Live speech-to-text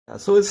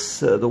So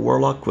it's the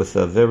Warlock with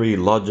a very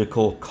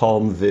logical,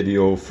 calm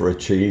video for a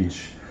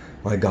change.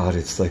 My God,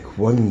 it's like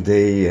one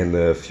day and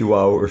a few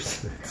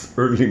hours. It's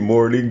early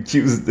morning,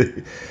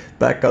 Tuesday,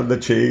 back on the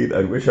chain.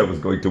 I wish I was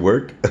going to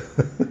work.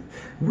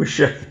 Wish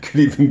I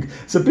could even.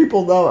 Some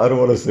people now, I don't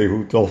want to say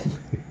who told me.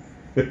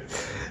 I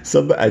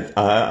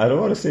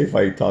don't want to say if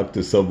I talked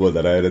to someone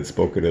that I hadn't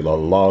spoken in a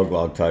long,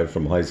 long time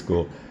from high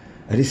school,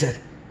 and he said,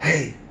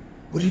 "Hey,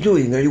 what are you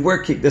doing? Are you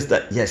working? This,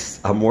 that."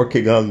 Yes, I'm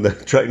working on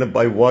trying to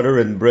buy water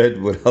and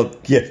bread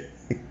without getting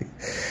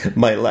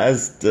my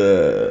last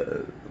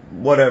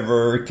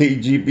whatever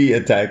KGB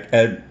attack.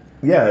 And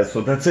yeah,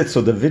 so that's it.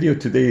 So the video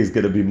today is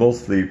going to be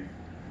mostly,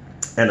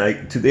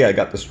 and today I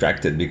got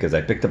distracted because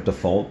I picked up the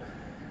phone.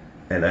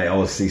 And I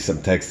always see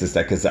some text that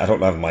because I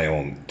don't have my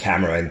own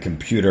camera and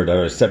computer that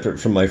are separate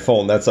from my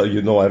phone. That's how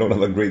you know I don't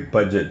have a great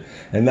budget.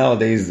 And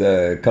nowadays,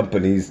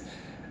 companies,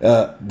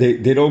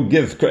 they don't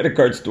give credit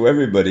cards to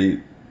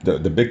everybody,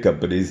 the big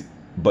companies.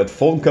 But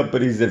phone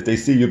companies, if they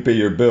see you pay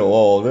your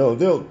bill,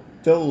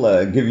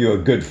 they'll give you a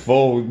good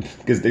phone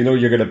because they know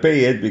you're going to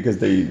pay it because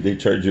they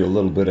charge you a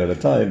little bit at a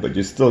time, but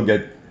you still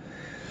get.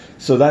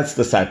 So that's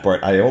the sad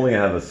part. I only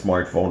have a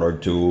smartphone or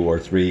two or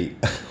three,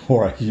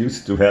 or I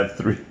used to have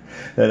three.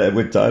 And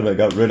with time, I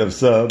got rid of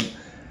some.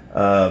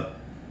 The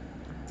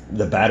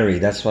battery,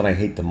 that's what I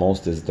hate the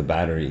most, is the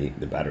battery.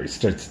 The battery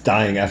starts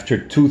dying after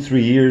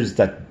 2-3 years,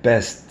 at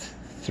best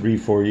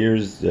 3-4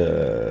 years.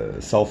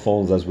 Cell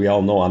phones, as we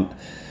all know,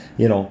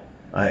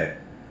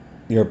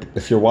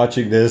 if you're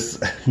watching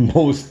this,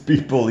 most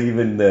people,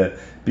 even the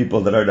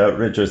people that are not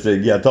rich, are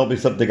saying, yeah, tell me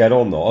something I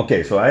don't know.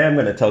 Okay, so I am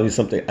going to tell you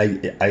something.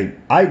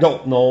 I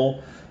don't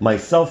know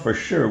myself for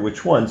sure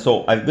which one.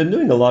 So I've been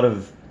doing a lot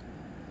of,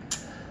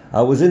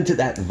 I was into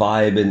that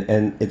vibe,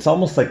 and it's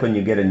almost like when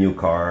you get a new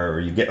car, or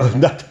you get,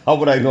 how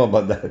would I know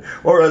about that?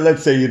 Or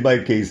let's say in my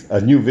case,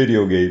 a new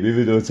video game,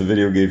 even though it's a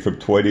video game from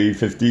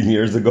 20-15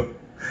 years ago.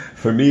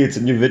 For me, it's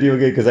a new video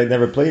game because I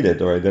never played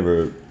it, or I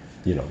never,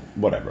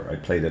 whatever. I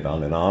played it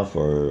on and off,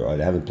 or I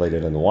haven't played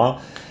it in a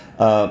while.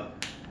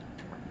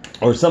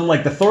 Or something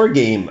like the Thor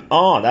game.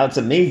 Oh, that's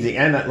amazing.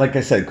 And like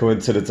I said,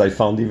 coincidence, I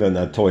found even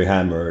a toy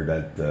hammer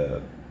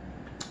that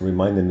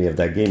reminded me of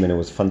that game, and it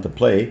was fun to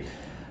play.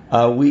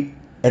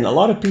 And a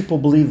lot of people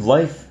believe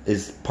life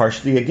is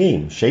partially a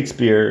game.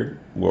 Shakespeare,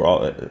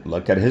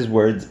 look at his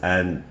words.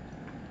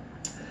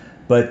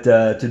 But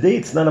today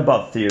it's not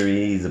about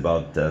theories,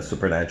 about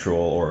supernatural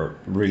or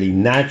really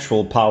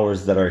natural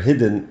powers that are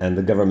hidden and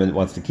the government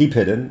wants to keep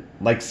hidden,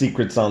 like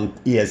secrets on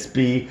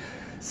ESP,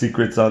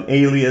 secrets on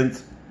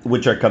aliens,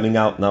 which are coming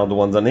out now, the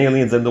ones on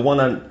aliens, and the one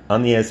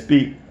on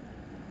ESP,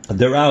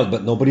 they're out,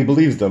 but nobody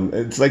believes them.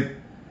 It's like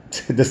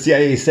the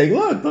CIA is saying,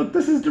 look,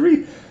 this is the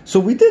reason. So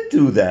we did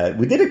do that.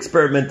 We did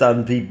experiment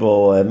on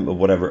people,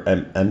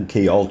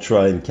 MK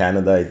Ultra in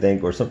Canada, I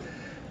think, or something.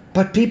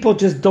 But people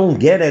just don't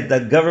get it,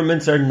 that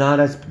governments are not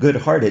as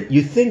good-hearted.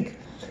 You think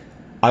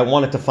I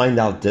wanted to find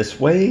out this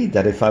way,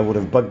 that if I would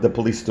have bugged the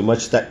police too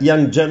much, that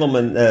young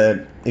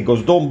gentleman, he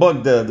goes, don't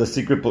bug the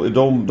secret police,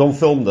 don't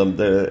film them.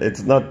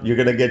 It's not, you're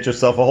going to get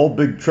yourself a whole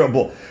big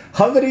trouble.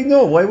 How did he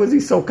know? Why was he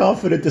so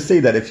confident to say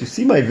that? If you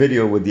see my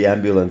video with the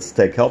ambulance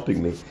tech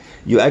helping me,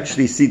 you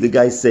actually see the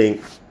guy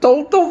saying,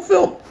 don't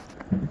film.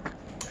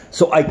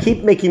 So I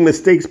keep making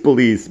mistakes,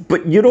 police,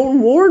 but you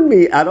don't warn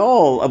me at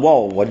all.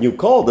 Well, when you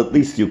called, at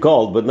least you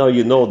called, but now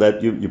you know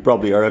that you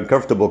probably are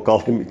uncomfortable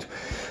calling me.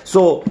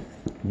 So,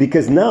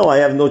 because now I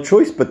have no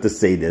choice but to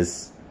say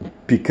this,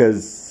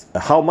 because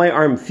how my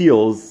arm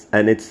feels,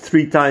 and it's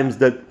 3 times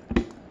that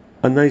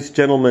a nice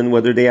gentleman,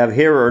 whether they have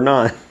hair or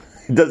not,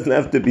 it doesn't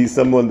have to be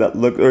someone that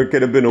looked, or it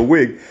could have been a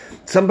wig,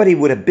 somebody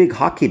with a big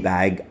hockey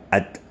bag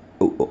at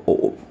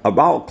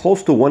about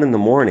close to 1 in the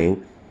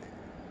morning.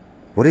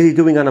 What is he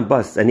doing on a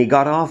bus? And he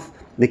got off,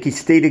 like he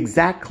stayed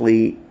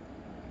exactly,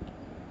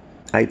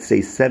 I'd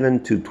say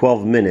 7 to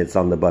 12 minutes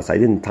on the bus. I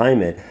didn't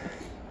time it.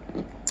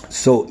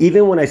 So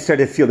even when I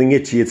started feeling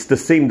itchy, it's the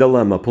same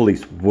dilemma.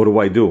 Police, what do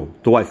I do?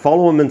 Do I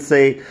follow him and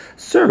say,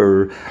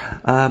 sir,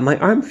 my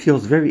arm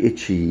feels very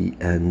itchy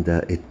and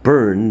it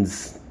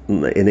burns.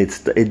 And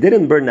it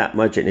didn't burn that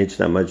much and itch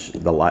that much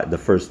the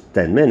first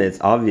 10 minutes,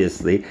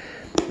 obviously.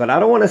 But I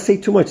don't want to say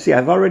too much. See,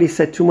 I've already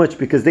said too much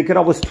because they could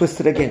always twist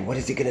it again. What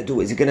is he going to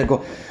do? Is he going to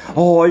go,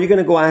 oh, are you going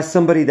to go ask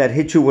somebody that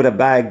hit you with a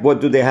bag,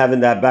 what do they have in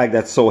that bag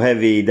that's so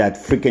heavy that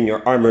freaking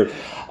your armor?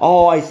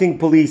 Oh, I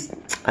think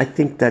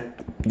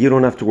that you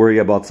don't have to worry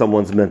about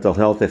someone's mental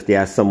health if they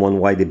ask someone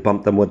why they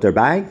bumped them with their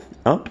bag.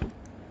 Huh?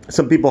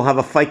 Some people have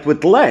a fight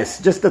with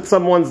less. Just that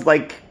someone's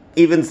like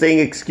even saying,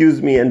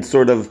 excuse me, and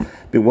sort of,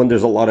 when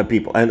there's a lot of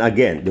people. And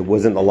again, there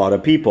wasn't a lot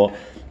of people.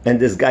 And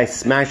this guy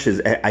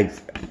smashes.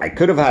 I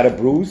could have had a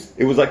bruise.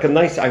 It was like a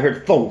nice, I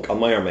heard thunk on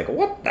my arm. I go,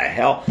 what the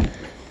hell?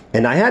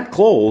 And I had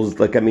clothes.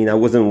 Like, I mean, I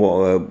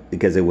wasn't,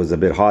 because it was a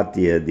bit hot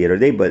the other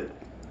day. But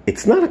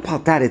it's not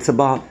about that. It's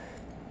about,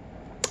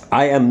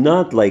 I am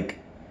not like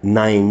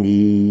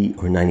 90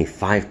 or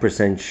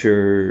 95%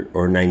 sure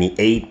or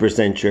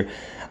 98% sure.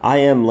 I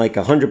am like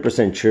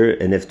 100% sure.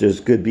 And if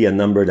there's could be a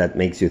number that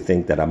makes you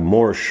think that I'm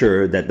more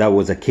sure that that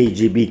was a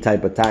KGB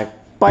type attack,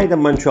 by the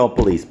Montreal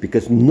police,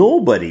 because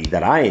nobody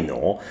that I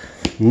know,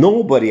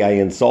 nobody I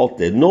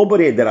insulted,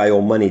 nobody that I owe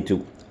money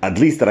to, at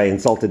least that I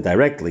insulted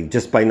directly,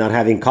 just by not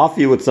having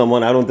coffee with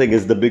someone, I don't think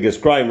is the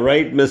biggest crime,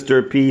 right,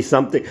 Mr. P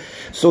something?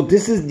 So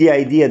this is the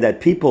idea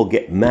that people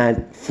get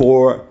mad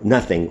for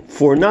nothing,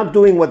 for not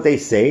doing what they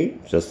say,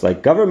 just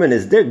like government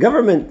is there.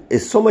 Government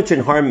is so much in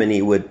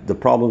harmony with the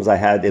problems I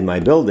had in my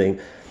building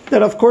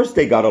that of course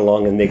they got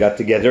along and they got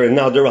together, and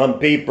now they're on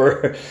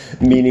paper,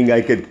 meaning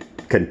I could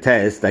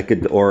contest, I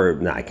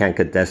can't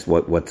contest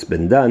what's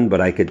been done, but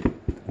I could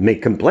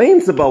make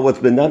complaints about what's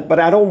been done, but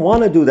I don't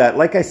want to do that.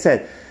 Like I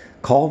said,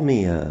 call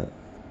me a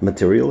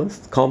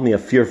materialist, call me a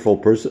fearful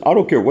person. I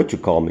don't care what you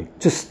call me.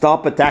 Just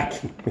stop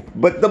attacking me.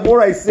 But the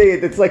more I say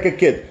it, it's like a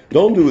kid.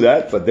 Don't do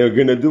that, but they're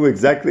going to do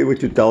exactly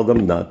what you tell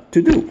them not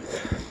to do.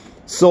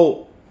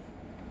 So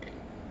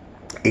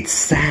it's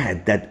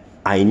sad that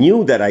I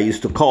knew that I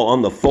used to call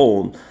on the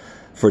phone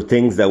for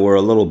things that were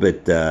a little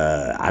bit,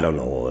 I don't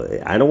know.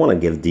 I don't want to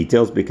give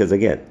details because,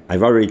 again,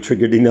 I've already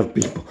triggered enough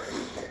people.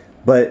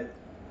 But,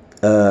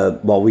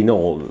 well, we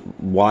know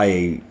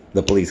why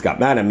the police got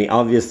mad at me,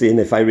 obviously, and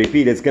if I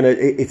repeat,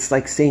 it's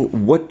like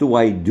saying, what do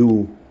I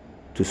do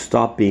to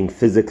stop being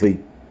physically...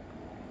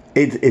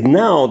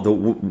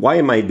 Why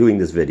am I doing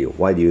this video?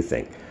 Why do you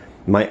think?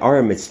 My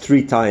arm is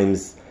 3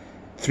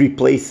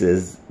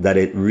 places that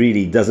it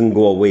really doesn't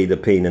go away, the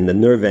pain, and the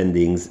nerve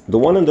endings. The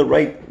one on the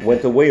right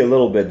went away a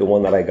little bit, the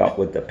one that I got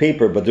with the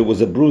paper, but there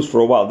was a bruise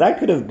for a while. That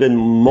could have been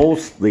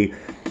mostly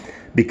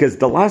because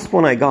the last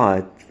one I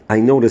got, I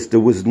noticed there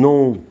was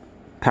no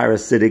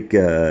parasitic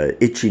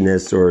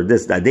itchiness or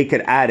this, that. They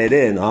could add it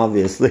in,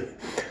 obviously,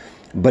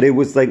 but it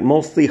was like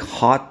mostly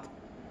hot,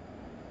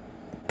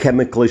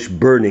 chemicalish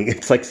burning.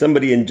 It's like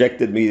somebody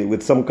injected me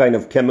with some kind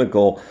of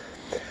chemical,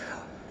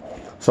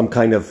 some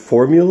kind of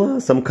formula,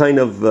 some kind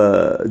of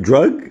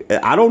drug.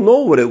 I don't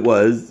know what it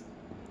was,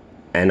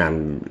 and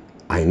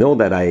I know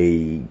that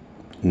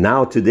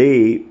now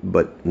today,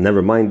 but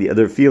never mind the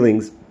other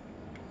feelings.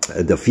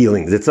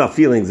 It's not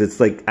feelings, it's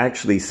like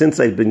actually since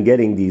I've been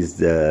getting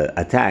these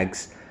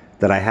attacks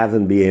that I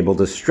haven't been able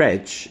to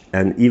stretch,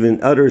 and even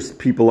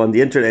people on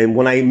the internet, and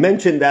when I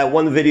mentioned that,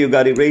 one video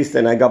got erased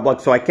and I got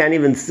blocked, so I can't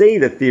even say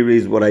the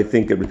theories what I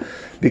think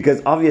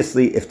because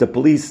obviously if the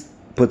police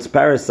puts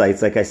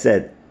parasites, like I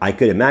said, I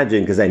could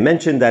imagine, because I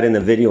mentioned that in the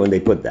video and they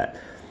put that.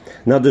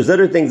 Now, there's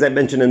other things I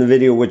mentioned in the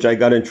video which I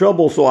got in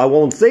trouble, so I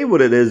won't say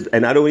what it is,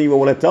 and I don't even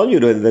want to tell you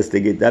to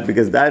investigate that,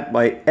 because that,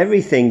 by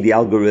everything, the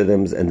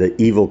algorithms and the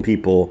evil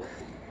people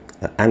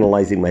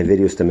analyzing my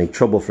videos to make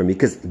trouble for me,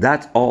 because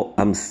that's all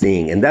I'm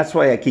seeing. And that's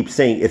why I keep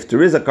saying, if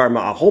there is a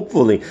karma,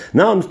 hopefully,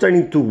 now I'm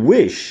starting to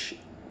wish,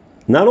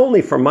 not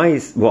only for my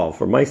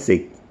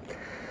sake,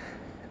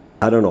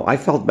 I don't know, I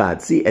felt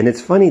bad. See, and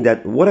it's funny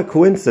that, what a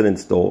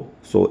coincidence though.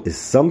 So is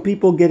some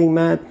people getting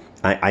mad?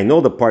 I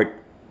know the part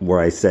where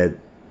I said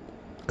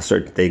a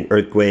certain thing,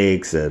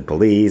 earthquakes,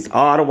 police. Oh,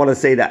 I don't want to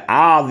say that.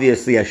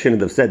 Obviously, I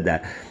shouldn't have said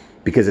that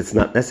because it's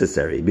not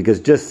necessary. Because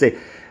just say,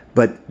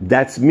 but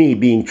that's me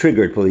being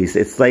triggered, police.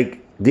 It's like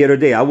the other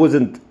day, I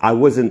wasn't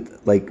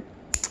like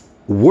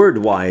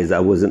word-wise,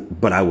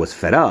 but I was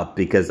fed up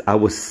because I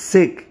was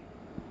sick.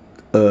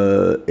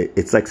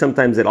 It's like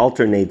sometimes it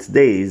alternates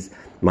days.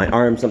 My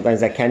arm,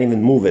 sometimes I can't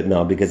even move it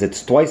now because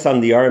it's twice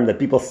on the arm that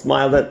people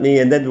smiled at me,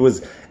 and then there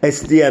was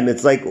STM.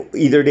 It's like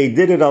either they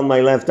did it on my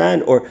left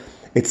hand, or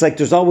it's like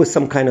there's always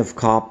some kind of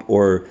cop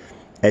or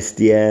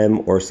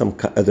STM or some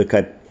other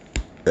kind.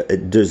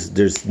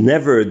 There's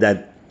never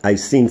that I've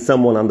seen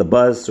someone on the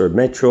bus or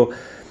metro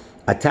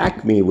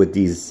attack me with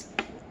these,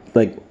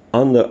 like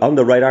on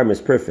the right arm is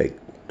perfect.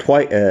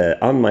 Twice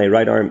on my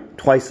right arm,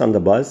 twice on the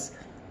bus,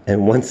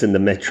 and once in the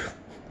metro.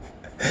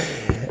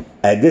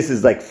 And this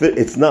is like,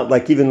 it's not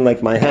like even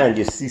like my hand,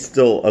 you see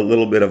still a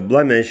little bit of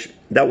blemish.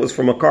 That was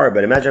from a car,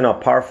 but imagine how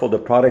powerful the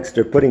products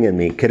they're putting in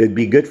me. Could it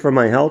be good for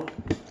my health?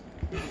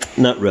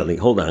 Not really.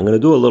 Hold on, I'm going to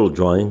do a little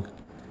drawing.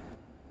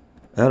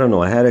 I don't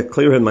know, I had it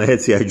clear in my head.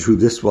 See, I drew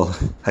this while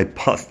I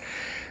paused.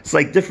 It's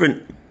like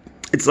different,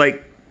 it's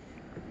like,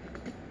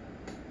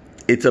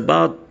 it's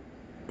about,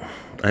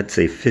 I'd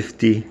say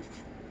 50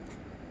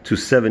 to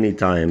 70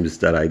 times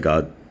that I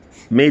got,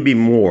 maybe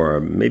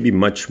more, maybe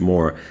much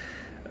more,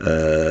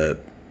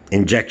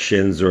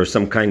 injections or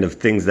some kind of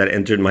things that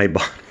entered my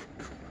body.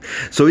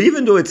 So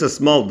even though it's a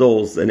small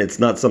dose and it's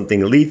not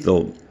something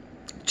lethal,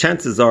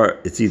 chances are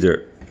it's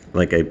either,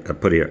 like I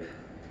put here,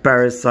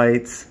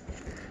 parasites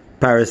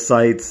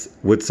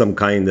with some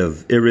kind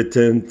of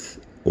irritant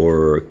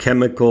or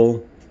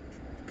chemical.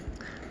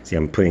 See,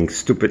 I'm putting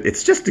stupid,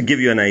 it's just to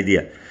give you an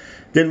idea.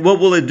 Then what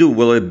will it do?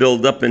 Will it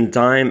build up in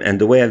time? And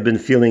the way I've been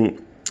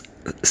feeling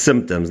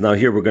symptoms. Now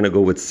here we're going to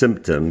go with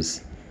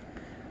symptoms.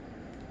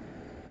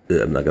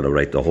 I'm not going to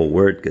write the whole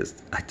word because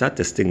I thought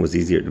this thing was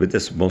easier. But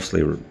this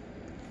mostly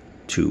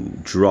to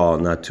draw,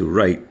 not to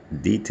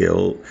write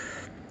detail.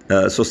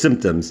 So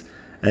symptoms.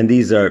 And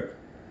these are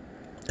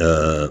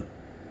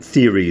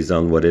theories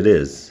on what it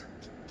is.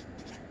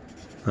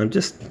 I'm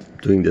just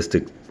doing this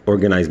to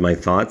organize my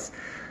thoughts.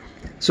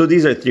 So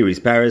these are theories.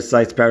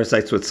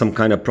 Parasites with some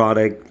kind of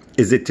product.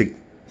 Is it to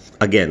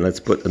again, let's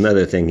put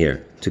another thing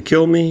here. To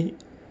kill me,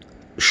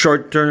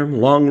 short term,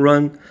 long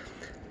run,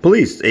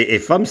 police.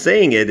 If I'm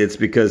saying it, it's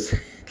because,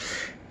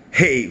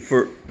 hey,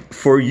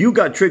 for you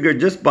got triggered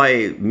just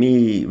by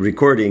me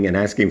recording and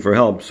asking for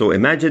help. So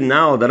imagine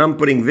now that I'm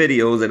putting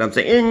videos and I'm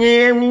saying,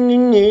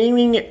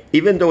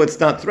 even though it's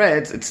not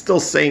threats, it's still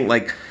saying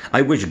like,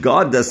 I wish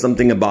God does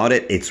something about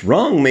it. It's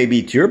wrong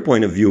maybe to your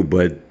point of view,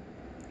 but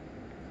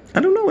I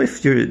don't know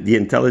if the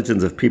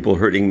intelligence of people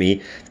hurting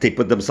me, they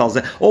put themselves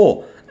in.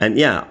 Oh, and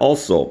yeah,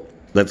 also,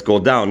 let's go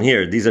down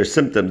here. These are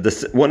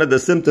symptoms. One of the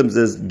symptoms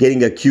is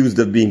getting accused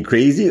of being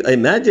crazy.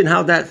 Imagine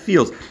how that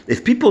feels.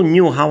 If people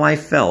knew how I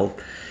felt,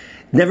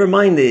 never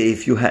mind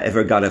if you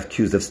ever got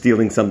accused of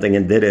stealing something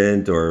and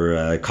didn't,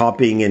 or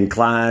copying in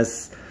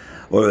class,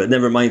 or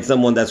never mind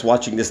someone that's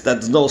watching this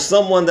that knows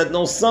someone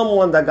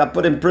that got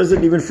put in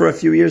prison even for a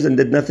few years and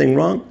did nothing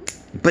wrong.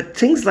 But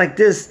things like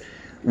this,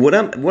 what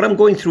I'm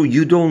going through,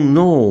 you don't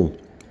know.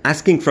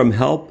 Asking for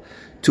help,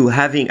 to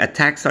having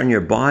attacks on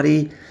your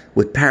body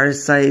with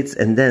parasites,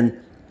 and then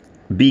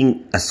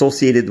being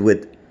associated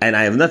with, and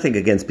I have nothing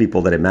against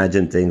people that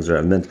imagine things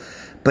or meant,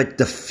 but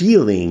the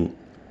feeling,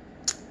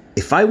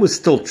 if I was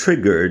still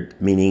triggered,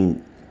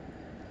 meaning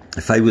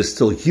if I was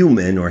still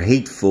human or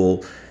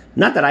hateful,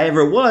 not that I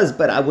ever was,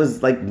 but I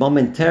was like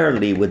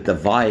momentarily with the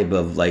vibe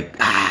of like,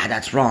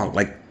 that's wrong.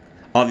 Like,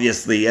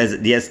 obviously, as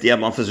the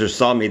SDM officer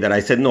saw me, that I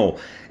said, no,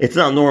 it's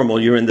not normal.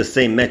 You're in the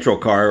same metro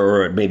car,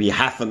 or maybe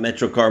half a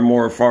metro car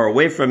more far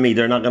away from me.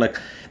 They're not going to,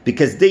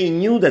 because they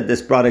knew that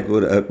this product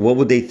would, what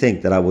would they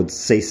think? That I would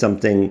say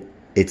something?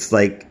 It's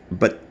like,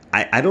 but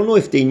I don't know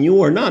if they knew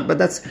or not, but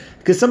that's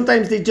because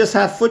sometimes they just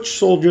have foot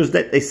soldiers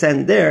that they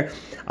send there.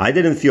 I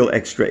didn't feel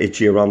extra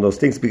itchy around those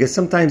things, because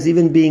sometimes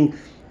even being,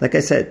 like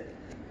I said,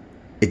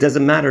 it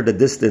doesn't matter the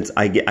distance,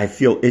 I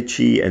feel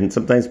itchy, and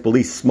sometimes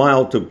police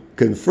smile to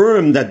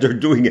confirm that they're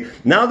doing it.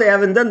 Now they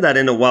haven't done that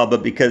in a while,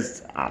 but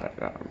because, I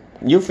don't know,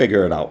 you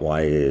figure it out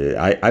why.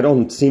 I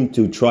don't seem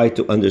to try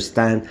to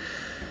understand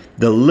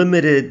the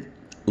limited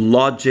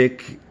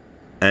logic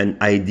and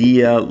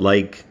idea,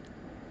 like,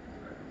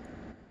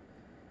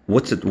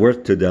 what's it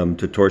worth to them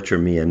to torture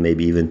me and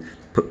maybe even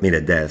put me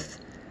to death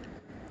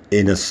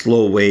in a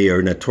slow way or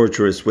in a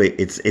torturous way?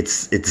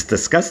 It's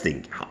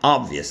disgusting,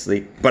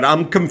 obviously. But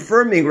I'm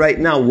confirming right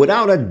now,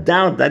 without a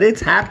doubt, that it's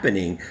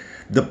happening.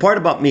 The part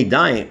about me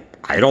dying,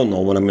 I don't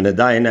know when I'm going to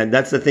die. And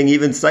that's the thing,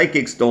 even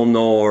psychics don't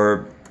know.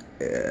 Or,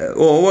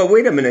 well,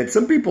 wait a minute.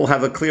 Some people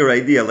have a clear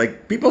idea.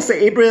 Like, people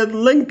say Abraham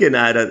Lincoln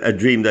had a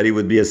dream that he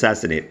would be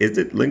assassinated. Is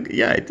it Lincoln?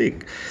 Yeah, I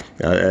think.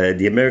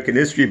 The American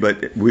history,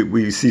 but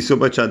we see so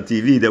much on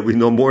TV that we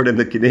know more than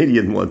the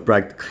Canadian one,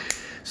 practically.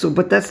 So,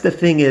 but that's the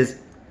thing is,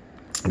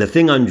 the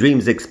thing on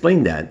dreams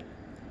explained that.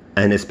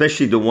 And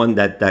especially the one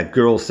that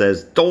girl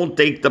says, don't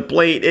take the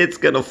plane, it's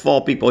going to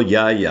fall. People,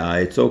 yeah,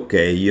 it's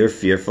okay. You're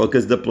fearful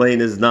because the plane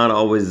is not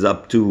always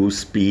up to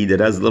speed. It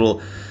has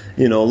little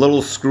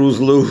screws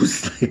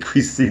loose, like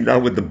we see now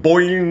with the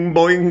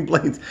boing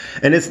planes.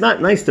 And it's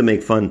not nice to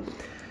make fun,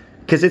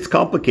 because it's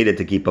complicated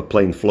to keep a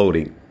plane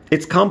floating.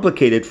 It's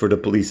complicated for the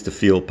police to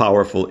feel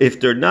powerful if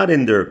they're not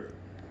in their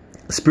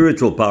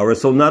spiritual power.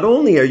 So not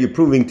only are you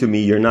proving to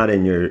me you're not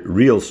in your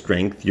real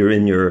strength, you're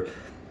in your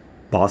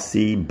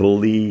bossy,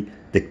 bully,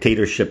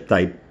 dictatorship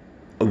type.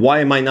 Why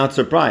am I not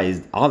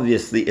surprised?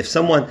 Obviously, if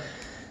someone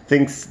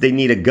thinks they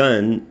need a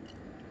gun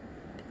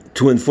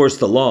to enforce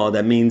the law,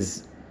 that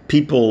means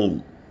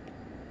people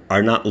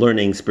are not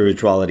learning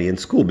spirituality in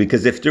school.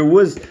 Because if there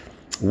was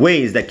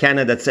ways that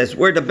Canada says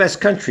we're the best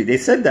country, they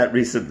said that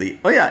recently.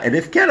 Oh yeah, and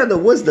if Canada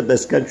was the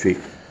best country,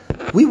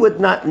 we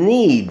would not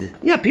need,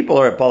 yeah, people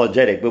are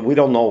apologetic, but we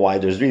don't know why.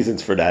 There's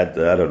reasons for that.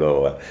 I don't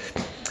know.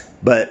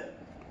 But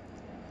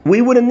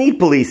we wouldn't need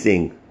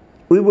policing.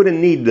 We wouldn't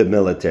need the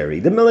military.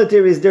 The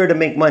military is there to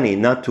make money,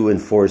 not to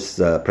enforce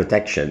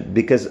protection.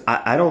 Because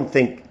I don't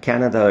think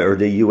Canada or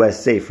the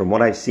USA, from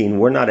what I've seen,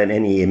 we're not in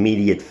any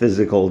immediate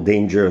physical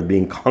danger of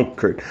being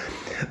conquered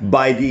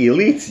by the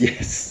elites,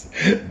 yes.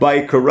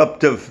 By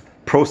corruptive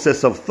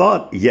process of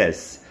thought,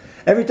 yes.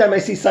 Every time I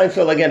see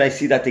Seinfeld again, I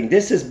see that thing.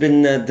 This has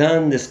been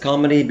done, this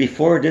comedy,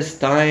 before this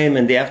time,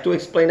 and they have to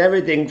explain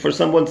everything for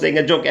someone saying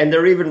a joke, and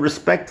they're even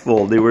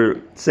respectful. They were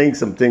saying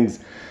some things.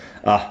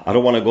 I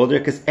don't want to go there,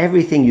 because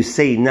everything you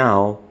say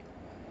now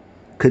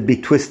could be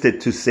twisted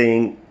to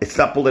saying it's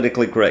not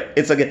politically correct.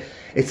 It's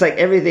like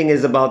everything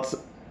is about,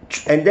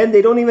 and then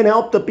they don't even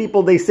help the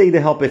people they say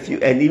to help.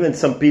 And even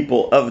some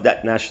people of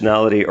that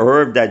nationality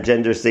or of that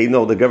gender say,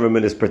 no, the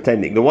government is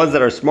pretending. The ones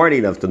that are smart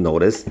enough to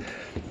notice.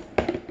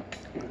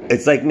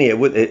 It's like me.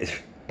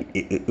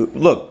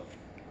 Look,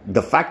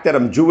 the fact that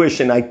I'm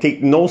Jewish and I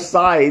take no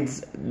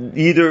sides,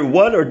 either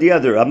one or the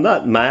other. I'm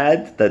not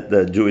mad that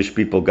the Jewish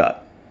people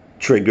got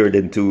triggered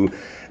into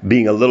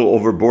being a little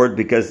overboard,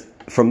 because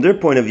from their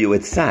point of view,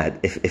 it's sad.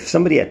 If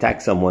somebody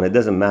attacks someone, it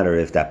doesn't matter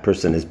if that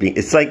person is being...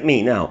 It's like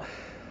me now.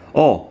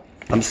 Oh,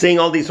 I'm saying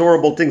all these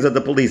horrible things at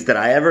the police. Did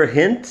I ever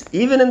hint?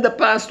 Even in the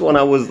past when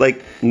I was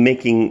like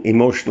making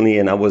emotionally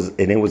and it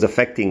was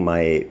affecting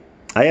my...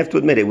 I have to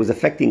admit, it was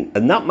affecting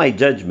not my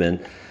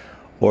judgment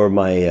or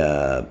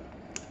my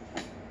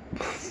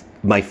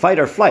my fight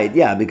or flight,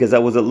 yeah, because I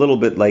was a little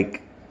bit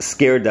like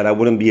scared that I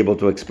wouldn't be able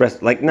to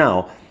express. Like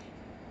now,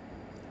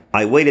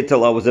 I waited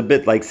till I was a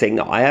bit like saying,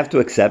 no, I have to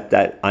accept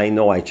that I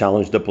know I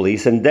challenged the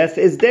police and death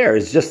is there.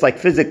 It's just like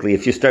physically,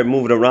 if you start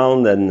moving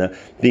around and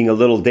being a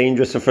little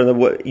dangerous in front of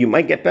what, you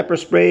might get pepper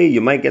spray, you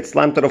might get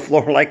slammed to the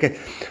floor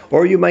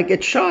or you might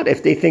get shot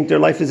if they think their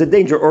life is a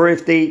danger, or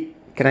if they,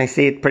 can I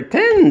say it,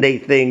 pretend they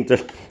think,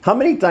 how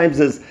many times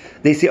is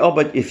they say, oh,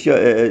 but if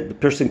the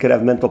person could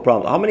have mental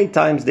problems. How many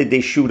times did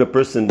they shoot a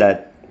person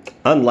that,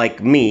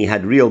 unlike me,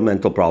 had real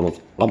mental problems?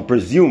 I'm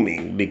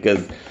presuming,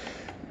 because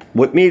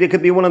with me, they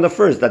could be one of the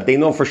first that they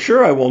know for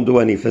sure I won't do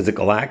any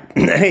physical act.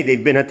 Hey,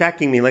 they've been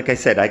attacking me, like I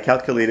said, I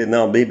calculated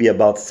now maybe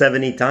about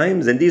 70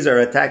 times. And these are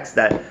attacks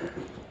that,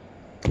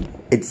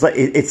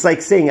 it's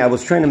like saying, I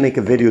was trying to make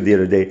a video the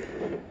other day.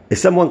 If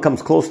someone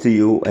comes close to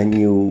you and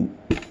you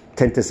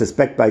tend to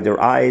suspect by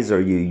their eyes,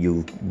 or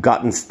you've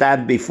gotten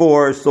stabbed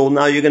before, so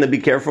now you're going to be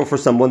careful for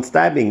someone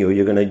stabbing you.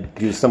 You're going to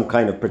use some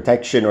kind of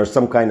protection or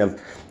some kind of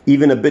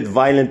even a bit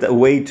violent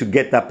way to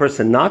get that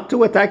person not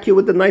to attack you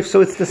with the knife.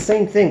 So it's the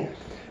same thing.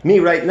 Me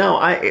right now,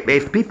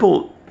 if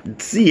people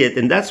see it,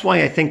 and that's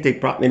why I think they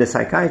brought me to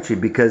psychiatry,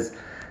 because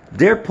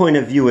their point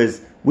of view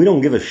is, we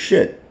don't give a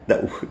shit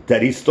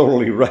that he's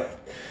totally right.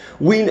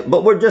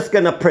 But we're just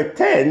going to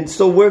pretend,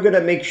 so we're going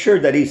to make sure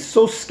that he's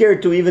so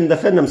scared to even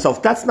defend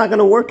himself. That's not going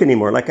to work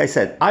anymore. Like I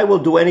said, I will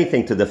do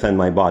anything to defend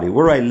my body,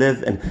 where I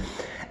live.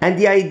 And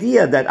the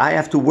idea that I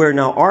have to wear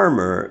now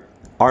armor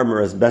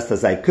as best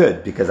as I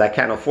could, because I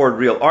can't afford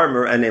real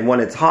armor, and then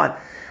when it's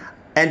hot,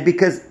 and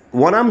because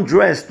when I'm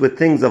dressed with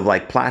things of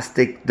like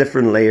plastic,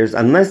 different layers,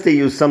 unless they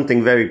use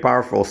something very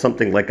powerful,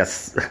 something like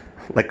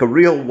a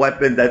real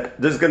weapon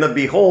that there's going to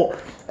be hole.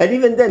 And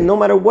even then, no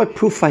matter what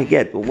proof I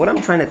get, what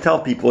I'm trying to tell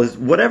people is,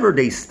 whatever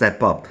they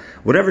step up,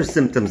 whatever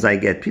symptoms I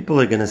get, people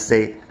are going to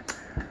say,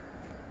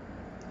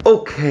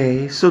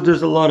 okay, so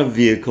there's a lot of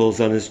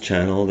vehicles on his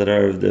channel that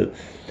are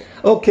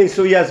okay,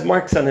 so he has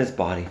marks on his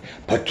body.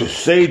 But to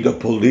say the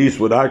police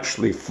would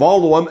actually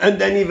follow him and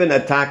then even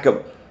attack him,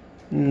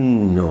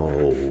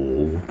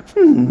 no.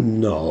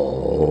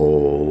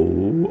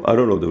 I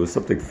don't know, there was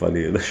something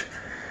funny in it.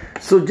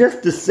 So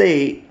just to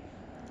say,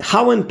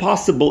 how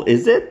impossible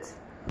is it?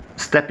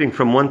 Stepping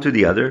from one to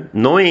the other,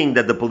 knowing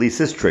that the police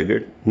is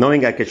triggered,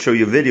 knowing I could show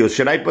you videos.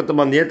 Should I put them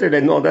on the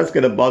internet? No, that's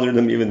going to bother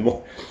them even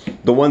more.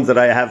 The ones that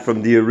I have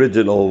from the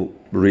original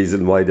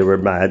reason why they were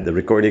mad, the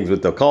recordings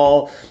with the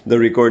call, the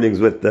recordings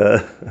with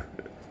the,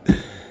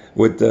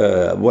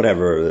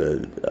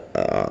 whatever.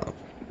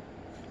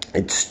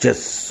 It's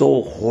just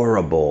so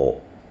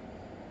horrible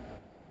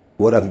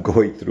what I'm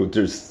going through.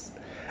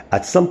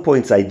 At some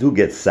points I do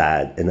get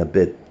sad and a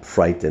bit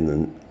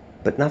frightened,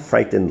 but not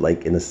frightened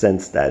like in a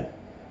sense that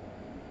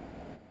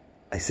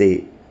I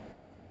say,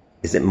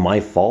 is it my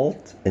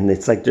fault? And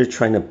it's like they're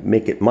trying to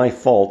make it my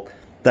fault,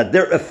 that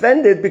they're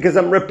offended because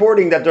I'm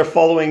reporting that they're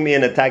following me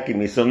and attacking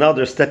me. So now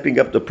they're stepping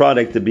up the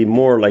product to be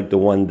more like the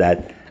one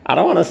that, I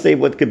don't want to say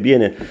what could be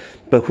in it,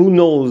 but who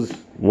knows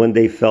when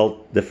they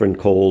felt different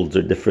colds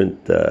or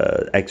different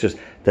extras,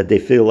 that they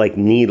feel like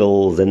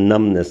needles and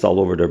numbness all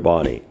over their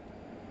body.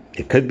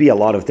 It could be a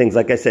lot of things.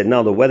 Like I said,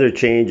 now the weather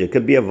change, it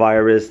could be a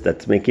virus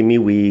that's making me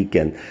weak,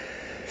 and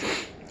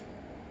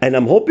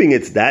I'm hoping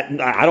it's that.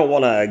 I don't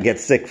want to get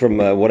sick from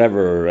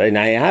whatever, and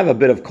I have a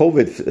bit of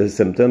COVID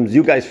symptoms.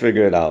 You guys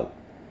figure it out.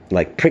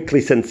 Like prickly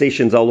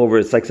sensations all over.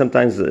 It's like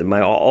sometimes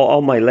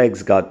all my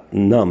legs got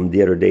numb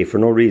the other day for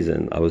no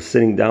reason. I was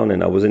sitting down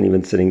and I wasn't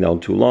even sitting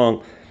down too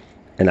long,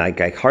 and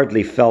I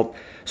hardly felt.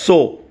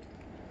 So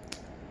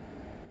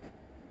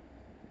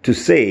to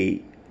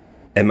say,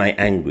 am I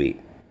angry?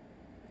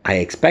 I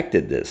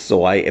expected this.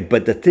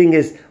 But the thing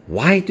is,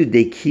 why do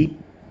they keep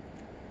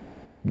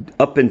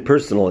up in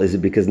personal? Is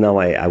it because now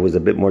I was a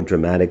bit more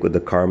dramatic with the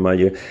karma?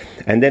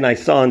 And then I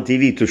saw on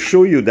TV, to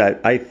show you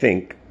that I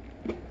think,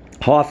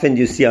 how often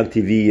do you see on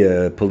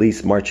TV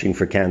police marching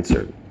for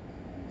cancer?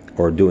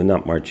 Or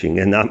not marching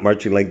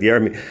like the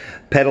army,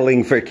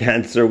 pedaling for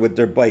cancer with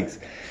their bikes.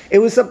 It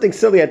was something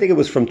silly. I think it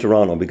was from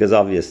Toronto, because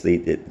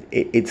obviously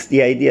it's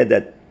the idea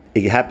that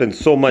it happened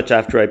so much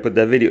after I put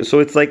that video. So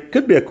it's like,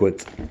 could be a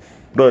coincidence.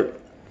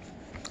 But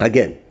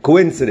again,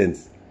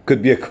 coincidence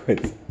could be a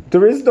coincidence.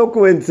 There is no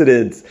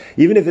coincidence.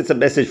 Even if it's a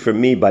message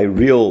from me by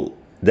real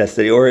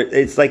destiny, or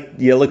it's like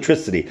the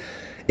electricity.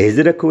 Is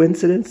it a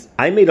coincidence?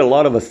 I made a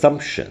lot of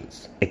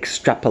assumptions,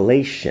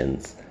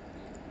 extrapolations.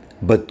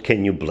 But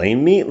can you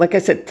blame me? Like I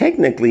said,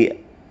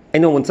 technically, I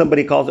know when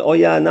somebody calls, oh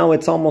yeah, now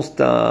it's almost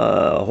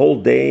a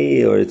whole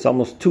day, or it's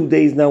almost 2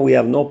 days now, we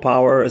have no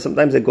power.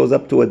 Sometimes it goes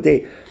up to a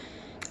day.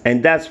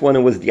 And that's when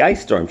it was the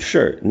ice storm,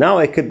 sure. Now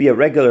it could be a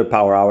regular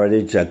power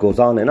outage that goes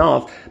on and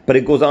off, but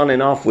it goes on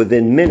and off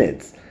within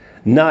minutes,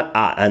 not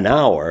an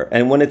hour.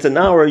 And when it's an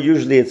hour,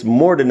 usually it's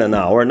more than an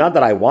hour. Not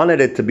that I wanted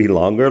it to be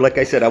longer. Like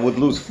I said, I would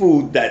lose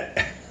food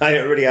that I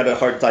already had a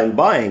hard time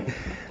buying.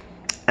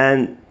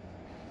 And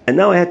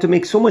now I had to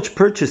make so much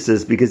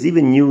purchases, because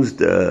even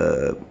used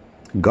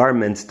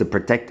garments to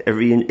protect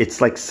it's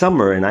like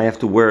summer and I have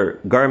to wear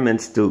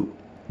garments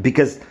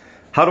because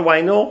how do I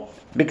know?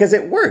 because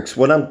it works.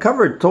 When I'm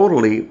covered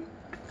totally,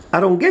 I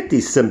don't get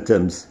these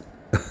symptoms.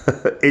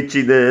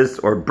 Itchiness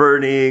or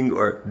burning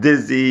or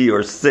dizzy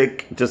or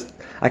sick. Just,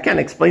 I can't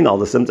explain all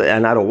the symptoms,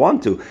 and I don't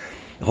want to.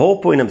 The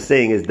whole point I'm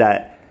saying is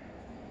that,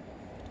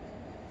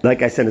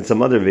 like I said in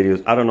some other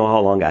videos, I don't know how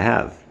long I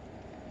have,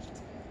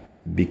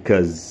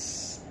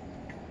 because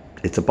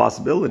it's a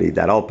possibility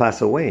that I'll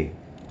pass away.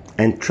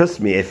 And trust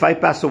me, if I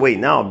pass away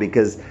now,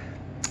 because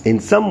in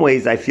some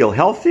ways I feel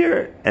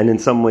healthier and in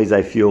some ways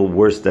I feel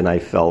worse than I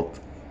felt.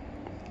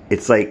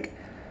 It's like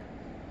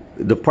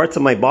the parts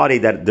of my body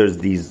that there's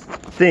these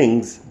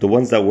things, the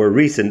ones that were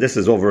recent, this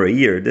is over a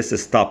year, this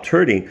has stopped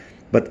hurting.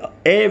 But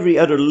every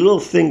other little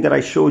thing that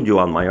I showed you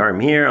on my arm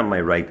here, on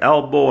my right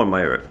elbow, on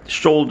my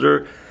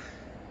shoulder,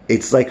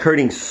 it's like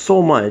hurting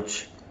so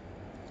much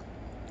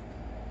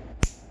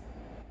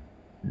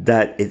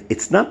that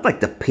it's not like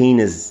the pain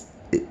is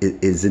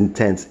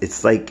intense.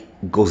 It's like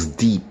goes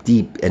deep,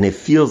 and it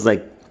feels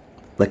like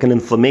an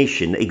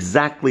inflammation,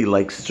 exactly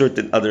like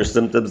certain other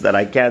symptoms that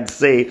I can't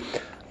say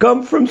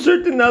come from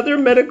certain other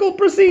medical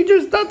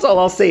procedures. That's all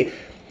I'll say.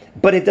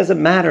 But it doesn't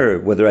matter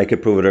whether I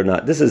could prove it or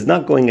not. This is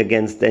not going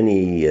against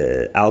any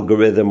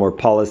algorithm or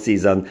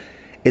policies on.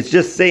 It's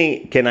just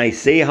saying, can I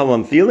say how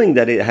I'm feeling,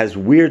 that it has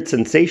weird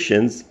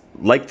sensations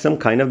like some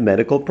kind of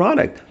medical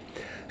product.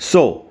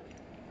 So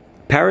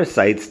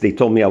parasites, they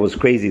told me I was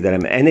crazy,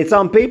 and it's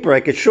on paper, I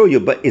could show you,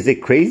 but is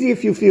it crazy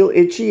if you feel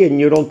itchy and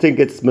you don't think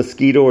it's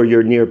mosquito or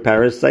you're near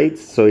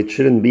parasites? So it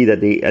shouldn't be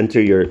that they enter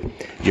your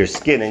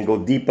skin and go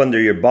deep under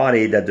your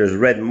body, that there's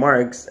red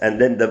marks, and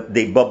then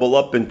they bubble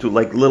up into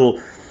like little,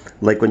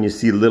 like when you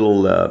see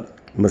little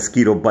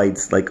mosquito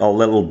bites, like all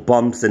little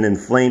bumps and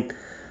inflame.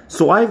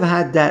 So I've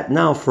had that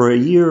now for a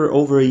year,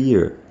 over a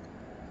year.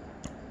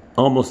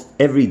 Almost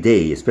every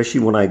day, especially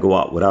when I go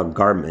out without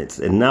garments.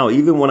 And now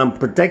even when I'm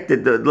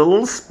protected, the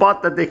little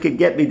spot that they could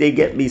get me, they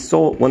get me.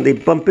 So when they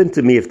bump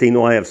into me, if they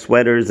know I have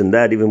sweaters and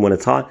that, even when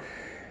it's hot,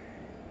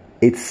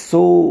 I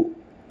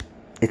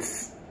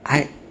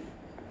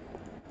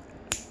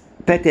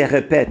pète et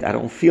répète. I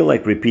don't feel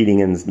like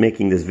repeating and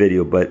making this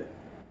video, but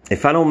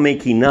if I don't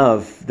make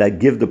enough that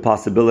give the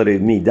possibility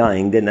of me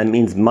dying, then that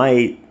means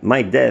my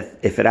death,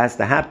 if it has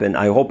to happen,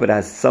 I hope it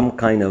has some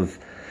kind of,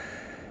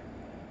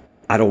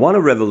 I don't want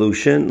a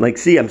revolution. Like,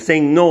 see, I'm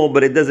saying no,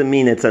 but it doesn't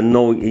mean it's a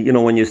no. You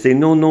know, when you say,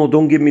 no,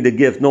 don't give me the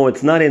gift. No,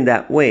 it's not in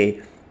that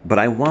way. But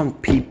I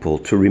want people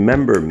to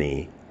remember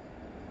me,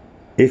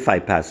 if I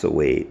pass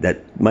away,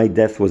 that my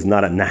death was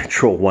not a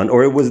natural one,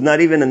 or it was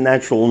not even a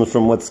natural one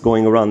from what's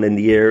going around in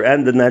the air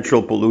and the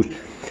natural pollution.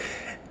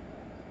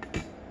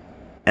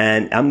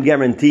 And I'm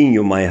guaranteeing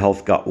you my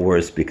health got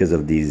worse because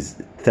of these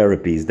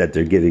therapies that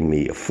they're giving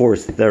me,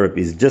 forced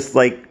therapies. Just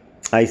like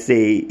I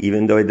say,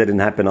 even though it didn't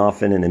happen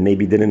often and it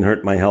maybe didn't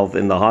hurt my health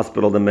in the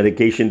hospital, the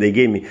medication they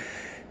gave me,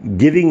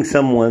 giving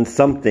someone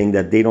something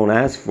that they don't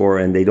ask for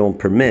and they don't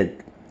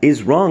permit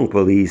is wrong,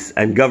 police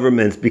and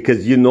governments,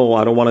 because I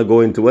don't want to go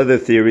into other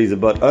theories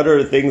about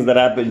other things that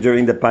happened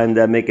during the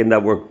pandemic and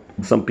that were,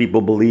 some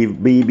people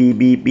believe,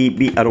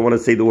 I don't want to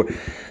say the word.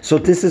 So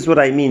this is what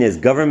I mean, is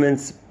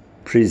governments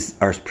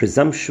are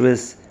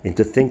presumptuous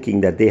into thinking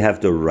that they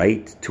have the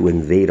right to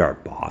invade our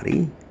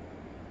body.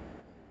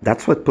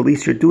 That's what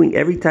police are doing.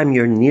 Every time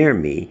you're near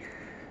me,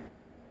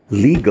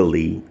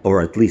 legally,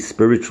 or at least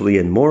spiritually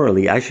and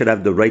morally, I should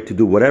have the right to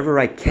do whatever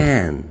I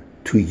can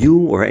to you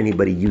or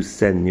anybody you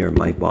send near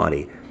my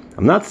body.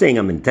 I'm not saying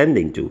I'm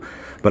intending to,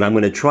 but I'm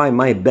going to try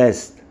my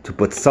best to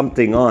put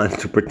something on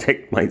to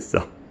protect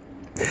myself.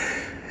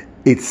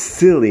 It's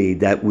silly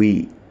that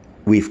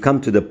we've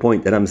come to the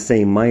point that I'm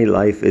saying my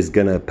life is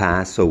going to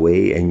pass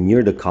away and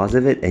you're the cause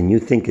of it, and you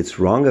think it's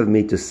wrong of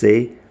me to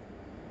say,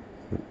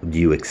 do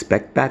you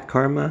expect bad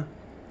karma?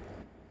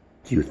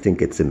 Do you think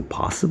it's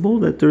impossible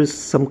that there's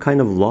some kind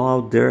of law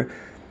out there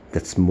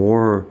that's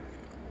more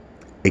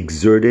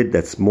exerted,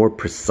 that's more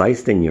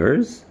precise than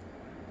yours?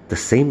 The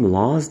same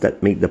laws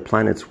that make the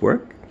planets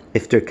work?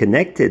 If they're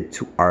connected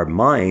to our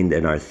mind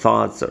and our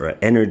thoughts, or our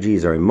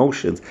energies, our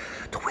emotions,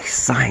 the way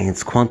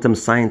science, quantum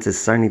science is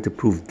starting to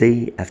prove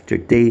day after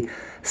day,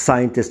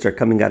 scientists are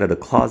coming out of the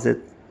closet,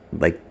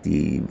 like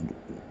the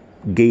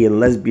gay and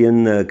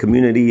lesbian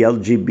community,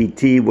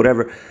 LGBT,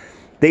 whatever.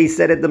 They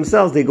said it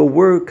themselves. They go,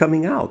 we're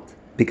coming out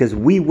because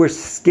we were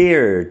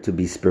scared to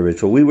be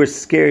spiritual. We were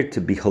scared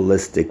to be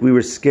holistic. We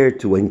were scared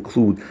to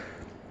include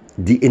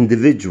the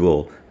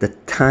individual, the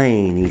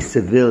tiny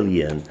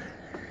civilian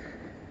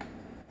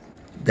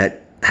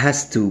that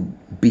has to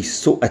be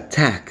so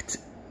attacked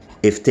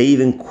if they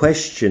even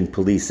question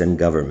police and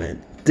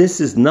government.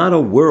 This is not a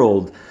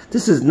world.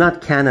 This is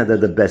not Canada,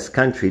 the best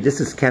country. This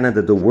is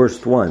Canada, the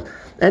worst one.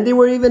 And they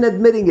were even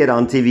admitting it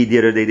on TV the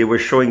other day. They were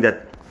showing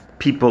that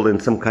people in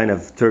some kind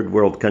of third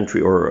world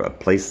country or a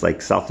place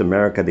like South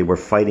America, they were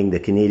fighting the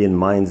Canadian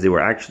mines. They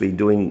were actually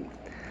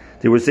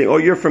they were saying, oh,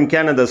 you're from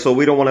Canada, so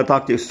we don't want to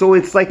talk to you. So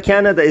it's like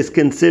Canada is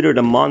considered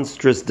a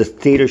monstrous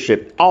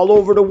dictatorship all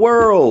over the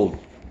world.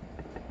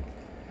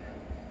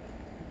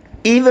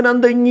 Even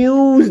on the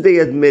news, they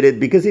admit it,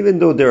 because even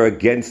though they're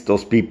against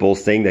those people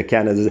saying that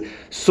Canada is...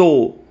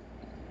 So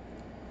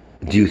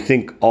Do you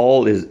think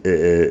all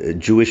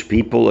Jewish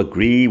people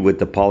agree with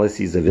the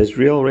policies of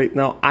Israel right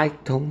now? I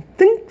don't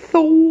think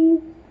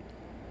so.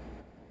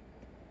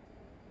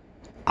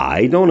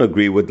 I don't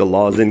agree with the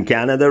laws in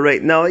Canada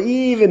right now,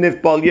 even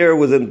if Paul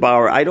was in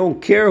power. I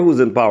don't care who's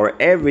in power.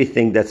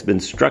 Everything that's been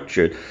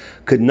structured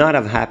could not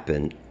have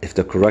happened if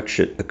the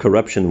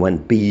corruption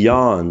went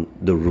beyond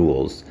the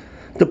rules.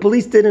 The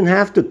police didn't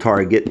have to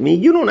target me.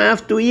 You don't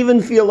have to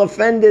even feel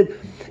offended,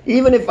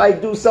 even if I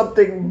do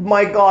something,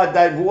 my God,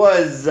 that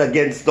was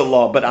against the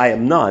law. But I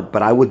am not.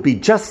 But I would be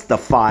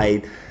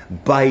justified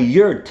by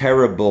your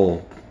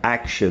terrible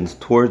actions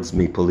towards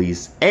me,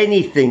 police.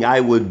 Anything I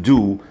would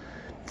do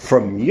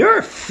from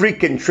your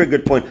freaking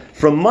triggered point,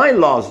 from my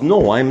laws,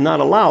 no, I'm not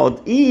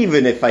allowed,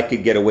 even if I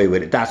could get away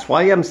with it. That's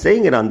why I'm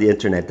saying it on the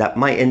internet, that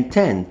my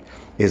intent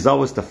is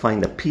always to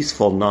find a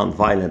peaceful,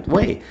 non-violent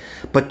way.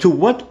 But to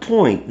what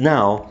point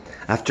now,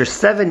 after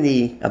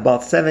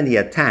about 70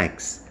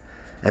 attacks,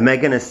 am I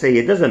going to say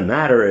it doesn't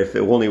matter if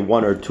it only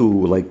one or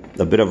two, like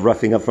a bit of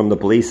roughing up from the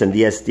police and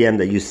the STM,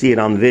 that you see it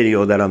on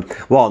video,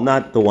 that well,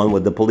 not the one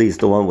with the police,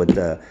 the one with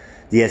the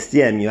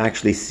STM, you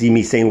actually see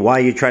me saying, why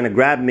are you trying to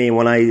grab me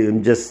when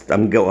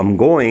I'm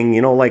going,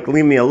 you know, like,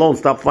 leave me alone,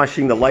 stop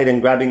flashing the light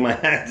and grabbing my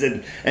hands.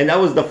 And that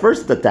was the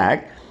first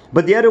attack.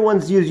 But the other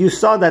ones, you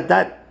saw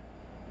that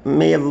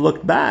may have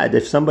looked bad.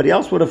 If somebody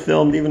else would have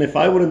filmed, even if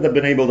I wouldn't have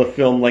been able to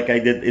film like I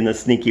did in a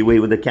sneaky way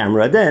with the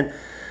camera then.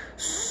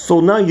 So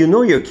now you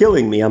know you're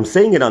killing me. I'm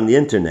saying it on the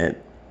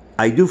internet.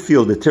 I do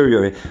feel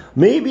deteriorated.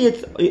 Maybe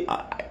it's...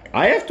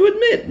 I have to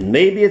admit,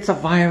 maybe it's a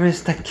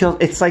virus that kills.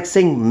 It's like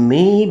saying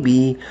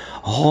maybe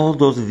all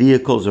those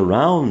vehicles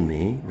around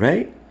me,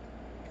 right,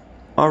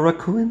 are a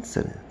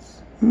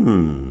coincidence.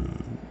 You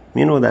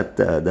know that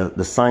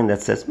the sign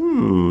that says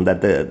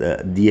that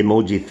the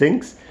emoji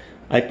thinks.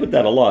 I put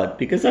that a lot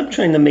because I'm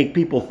trying to make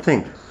people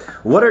think.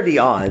 What are the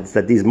odds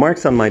that these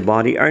marks on my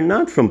body are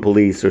not from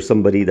police or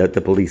somebody that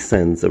the police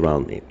sends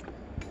around me?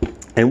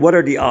 And what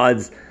are the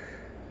odds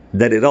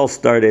that it all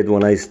started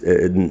when I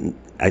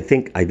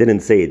think I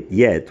didn't say it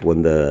yet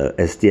when the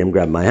STM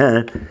grabbed my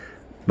hand,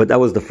 but that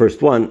was the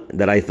first one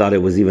that I thought it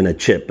was even a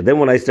chip. But then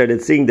when I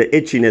started seeing the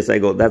itchiness, I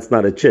go, that's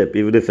not a chip.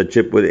 Even if a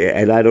chip would,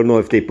 and I don't know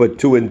if they put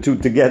 2 and 2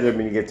 together. I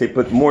mean, if they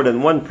put more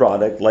than one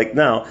product, like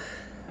now,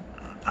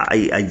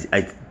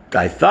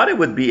 I thought it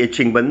would be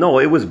itching, but no,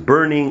 it was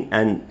burning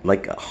and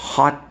like a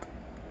hot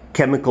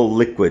chemical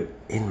liquid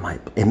in my,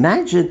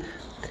 imagine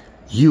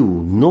you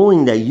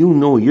knowing that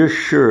you're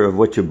sure of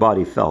what your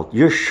body felt.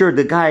 You're sure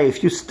the guy,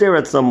 if you stare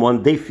at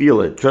someone, they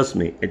feel it. Trust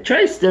me. And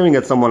try staring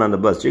at someone on the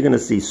bus. You're going to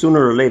see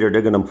sooner or later,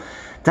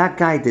 that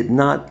guy did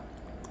not.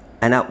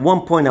 And at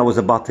one point I was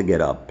about to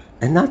get up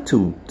and not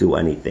to do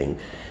anything,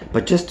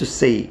 but just to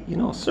say, you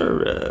know,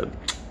 sir,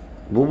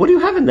 well, what do you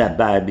have in that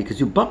bag?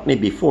 Because you bumped me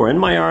before and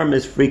my arm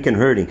is freaking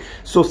hurting.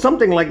 So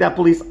something like that,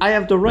 police, I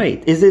have the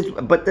right.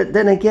 But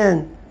then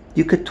again,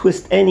 you could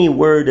twist any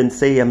word and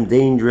say I'm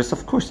dangerous.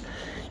 Of course,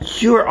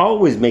 you're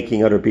always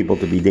making other people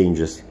to be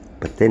dangerous.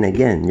 But then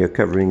again, you're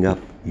covering up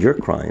your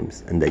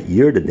crimes and that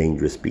you're the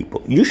dangerous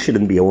people. You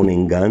shouldn't be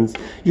owning guns.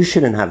 You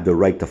shouldn't have the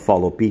right to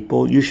follow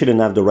people. You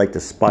shouldn't have the right to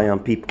spy on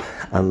people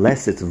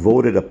unless it's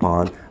voted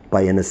upon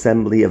by an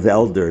assembly of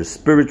elders,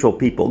 spiritual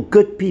people,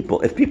 good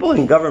people. If people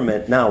in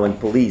government now and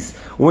police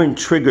weren't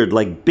triggered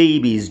like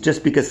babies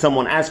just because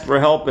someone asks for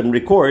help and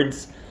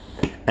records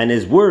and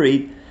is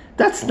worried,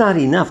 that's not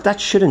enough. That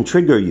shouldn't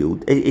trigger you.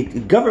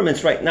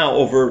 Governments right now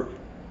over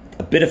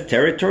a bit of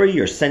territory,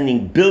 you're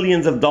sending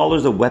billions of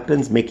dollars of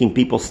weapons, making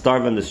people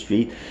starve on the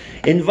street,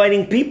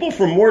 inviting people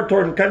from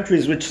war-torn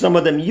countries, which some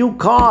of them you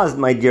caused,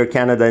 my dear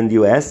Canada and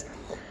the US,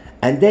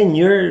 and then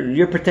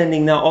you're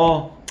pretending now,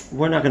 oh,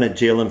 we're not going to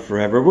jail him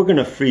forever. We're going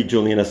to free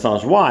Julian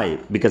Assange. Why?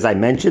 Because I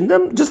mentioned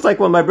them? Just like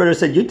when my brother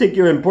said, you think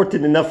you're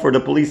important enough for the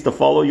police to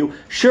follow you?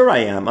 Sure I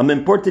am. I'm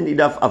important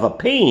enough of a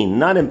pain,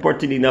 not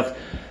important enough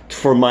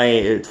for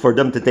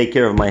them to take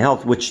care of my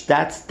health, which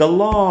that's the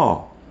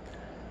law.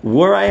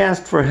 Where I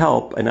asked for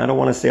help, and I don't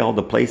want to say all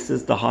the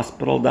places, the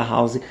hospital, the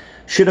housing,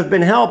 should have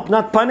been help,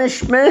 not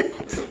punishment.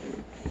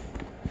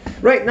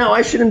 Right now,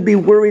 I shouldn't be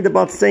worried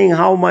about saying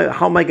how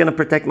am I going to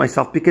protect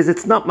myself, because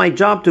it's not my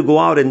job to go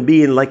out and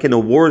be in a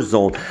war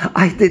zone.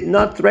 I did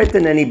not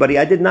threaten anybody.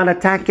 I did not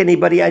attack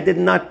anybody. I did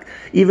not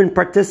even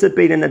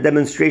participate in a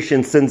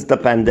demonstration since the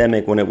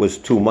pandemic when it was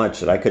too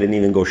much that I couldn't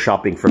even go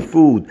shopping for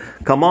food.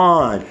 Come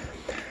on.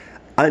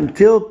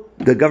 Until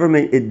the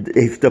government,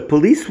 if the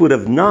police would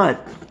have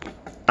not,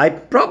 I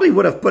probably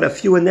would have put a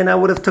few and then I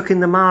would have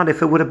taken them out.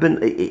 If it would have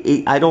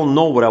been, I don't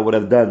know what I would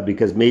have done,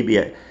 because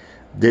maybe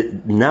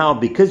now,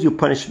 because you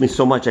punished me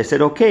so much, I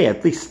said, okay,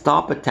 at least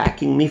stop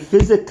attacking me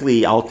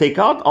physically. I'll take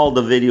out all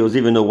the videos,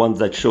 even the ones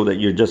that show that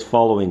you're just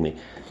following me.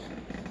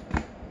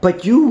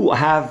 But you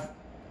have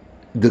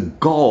the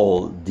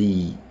gall,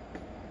 the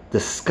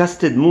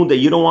disgusted mood that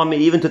you don't want me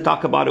even to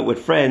talk about it with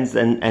friends,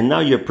 and now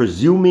you're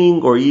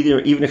presuming, or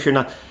even if you're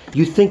not,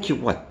 you think you're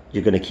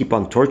going to keep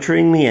on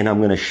torturing me and I'm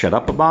going to shut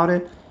up about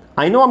it?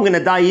 I know I'm going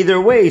to die either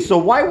way, so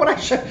why would I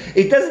shut?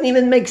 It doesn't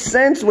even make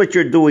sense what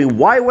you're doing.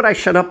 Why would I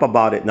shut up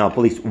about it now,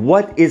 police?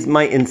 What is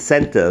my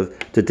incentive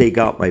to take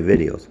out my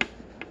videos?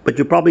 But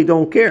you probably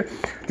don't care.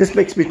 This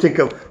makes me think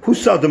of, who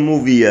saw the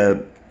movie,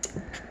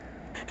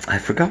 I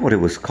forgot what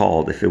it was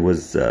called. If it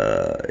was,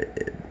 there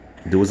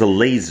was a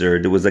laser,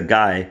 there was a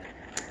guy,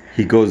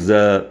 he goes,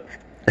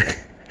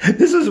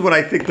 this is what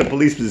I think the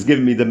police was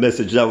giving me the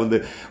message now.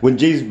 When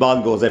James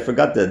Bond goes, I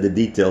forgot the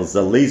details,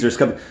 the laser's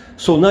coming.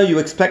 So now you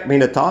expect me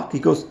to talk? He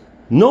goes,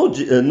 no,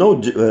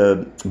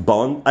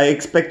 Bond, I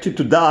expect you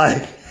to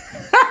die.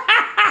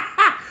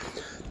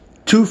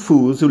 Two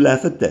fools who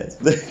laugh at death.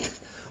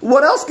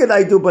 What else can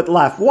I do but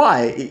laugh?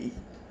 Why?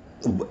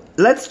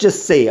 Let's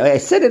just say, I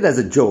said it as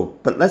a joke,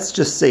 but let's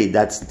just say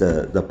that's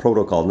the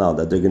protocol now,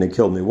 that they're going to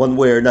kill me one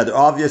way or another.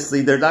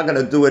 Obviously, they're not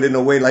going to do it in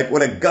a way like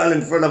with a gun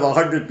in front of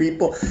 100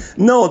 people.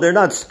 No, they're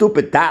not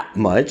stupid that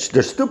much.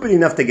 They're stupid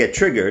enough to get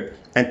triggered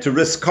and to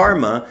risk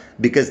karma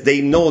because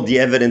they know the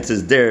evidence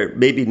is there.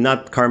 Maybe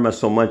not karma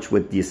so much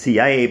with the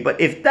CIA,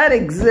 but if that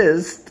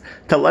exists,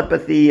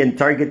 telepathy and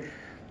target,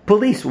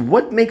 police,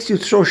 what makes you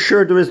so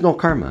sure there is no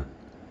karma?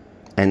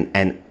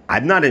 And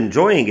I'm not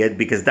enjoying it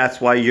because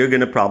that's why you're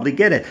going to probably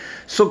get it.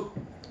 So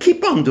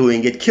keep on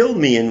doing it. Kill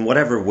me in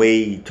whatever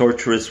way,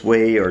 torturous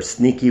way or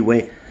sneaky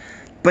way.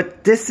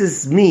 But this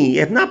is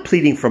me. I'm not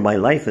pleading for my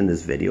life in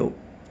this video.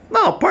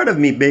 Well, part of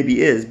me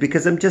maybe is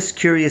because I'm just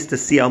curious to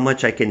see how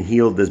much I can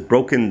heal this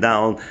broken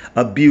down,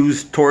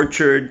 abused,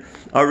 tortured,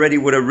 already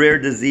with a rare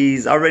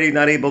disease, already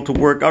not able to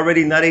work,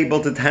 already not able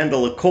to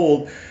handle a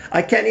cold.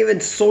 I can't even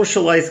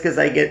socialize because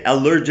I get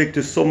allergic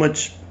to so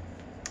much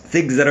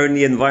things that are in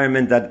the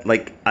environment that,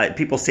 like,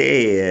 people say,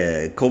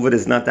 hey, COVID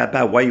is not that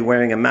bad. Why are you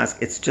wearing a mask?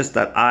 It's just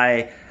that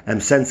I am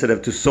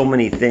sensitive to so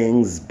many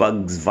things,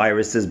 bugs,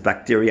 viruses,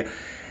 bacteria.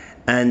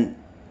 And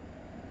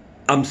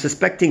I'm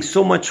suspecting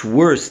so much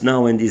worse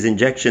now in these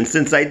injections.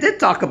 Since I did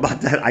talk about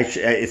that,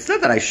 it's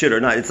not that I should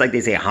or not. It's like they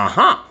say,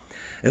 ha.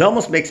 It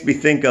almost makes me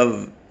think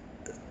of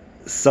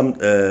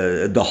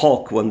the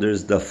Hulk when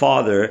there's the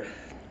father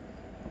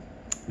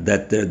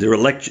that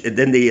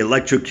then they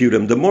electrocute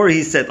him. The more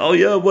he said, oh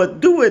yeah, what,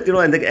 do it,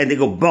 and they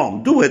go,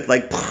 boom, do it.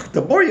 Like,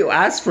 the more you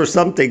ask for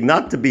something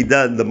not to be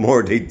done, the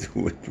more they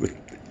do it.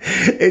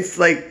 It's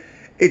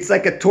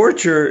like a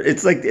torture.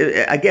 It's like,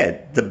 again,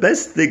 the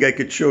best thing I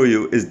could show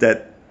you is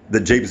that the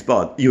James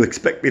Bond, you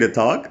expect me to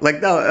talk?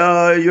 Like,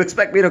 no, you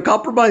expect me to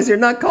compromise? You're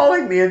not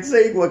calling me and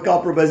saying what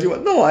compromise you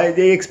want. No,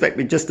 they expect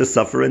me just to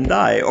suffer and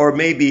die. Or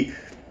maybe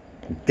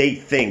they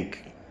think,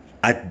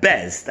 at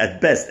best,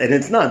 and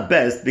it's not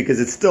best because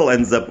it still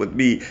ends up with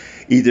me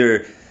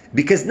either,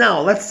 because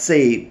now, let's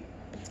say,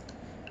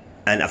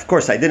 and of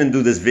course I didn't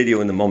do this video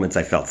in the moments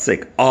I felt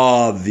sick,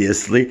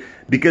 obviously,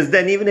 because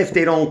then even if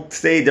they don't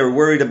say they're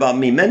worried about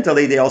me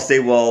mentally, they all say,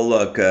 well,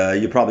 look,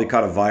 you probably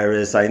caught a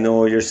virus, I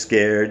know you're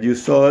scared, you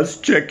saw us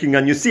checking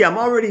on you. See, I'm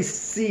already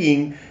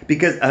seeing,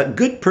 because a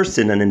good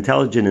person, an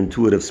intelligent,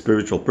 intuitive,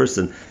 spiritual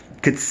person,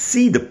 could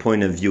see the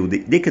point of view.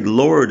 They could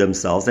lower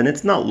themselves, and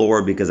it's not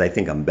lower because I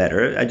think I'm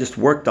better. I just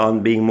worked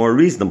on being more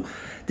reasonable.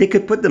 They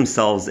could put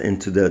themselves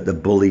into the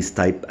bullies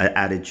type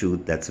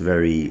attitude that's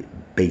very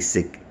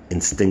basic,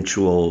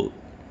 instinctual,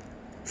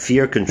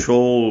 fear,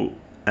 control,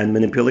 and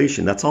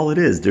manipulation. That's all it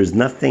is. There's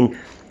nothing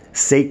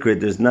sacred.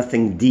 There's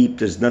nothing deep.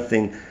 There's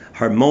nothing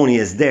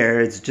harmonious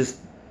there. It's just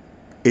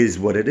is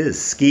what it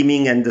is.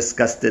 Scheming and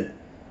disgusted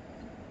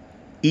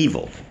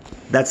evil.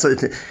 That's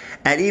what it,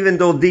 and even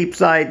though deep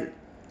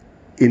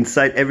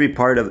inside every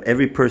part of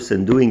every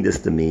person doing this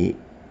to me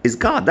is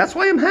God. That's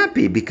why I'm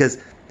happy,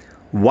 because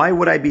why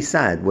would I be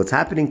sad? What's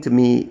happening to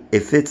me,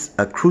 if it's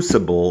a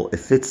crucible,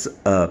 if it's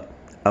a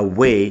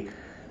way,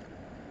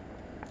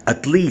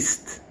 at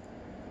least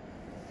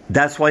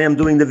that's why I'm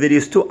doing the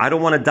videos too. I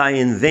don't want to die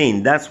in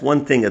vain. That's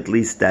one thing, at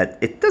least, that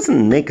it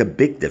doesn't make a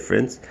big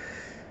difference,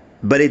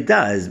 but it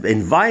does.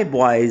 And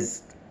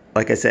vibe-wise,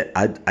 like I said,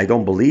 I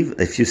don't believe.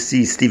 If you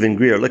see Stephen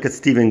Greer, look at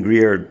Stephen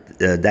Greer,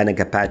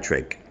 Danica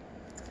Patrick,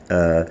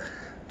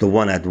 the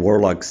one at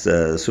Warlock's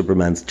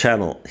Superman's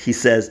channel. He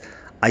says,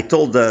 I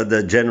told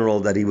the general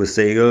that he was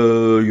saying,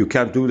 oh, you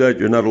can't do that.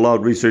 You're not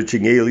allowed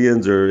researching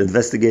aliens or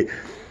investigate.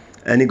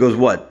 And he goes,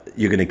 what?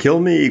 You're going to kill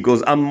me? He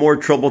goes, I'm more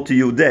trouble to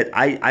you dead.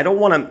 I don't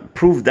want to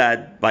prove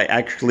that by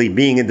actually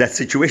being in that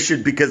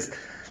situation because,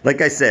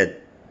 like I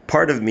said,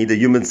 part of me, the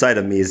human side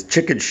of me, is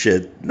chicken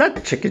shit.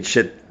 Not chicken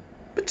shit,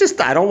 but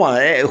just I don't want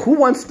to. Who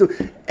wants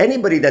to?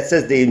 Anybody that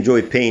says they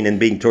enjoy pain and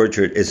being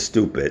tortured is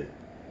stupid.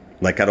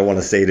 Like, I don't want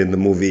to say it in the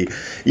movie.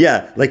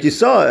 Yeah, like you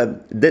saw,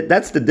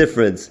 that's the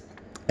difference.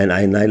 And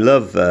I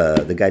love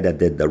the guy that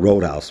did the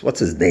Roadhouse.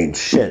 What's his name?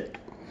 Shit.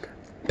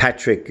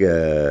 Patrick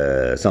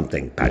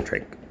something.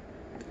 Patrick.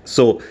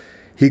 So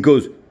he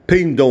goes,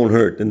 pain don't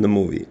hurt in the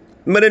movie.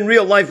 But in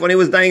real life, when he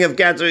was dying of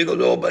cancer, he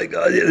goes, oh my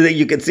God.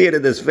 You can see it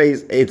in his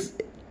face. It's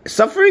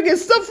suffering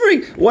is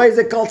suffering. Why is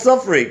it called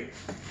suffering?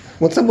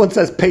 When someone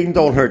says pain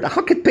don't hurt,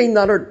 how can pain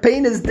not hurt?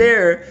 Pain is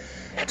there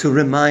to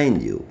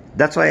remind you.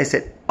 That's why I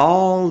said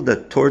all the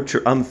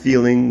torture I'm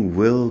feeling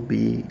will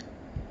be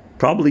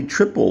probably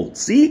triple.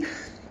 See?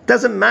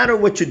 Doesn't matter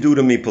what you do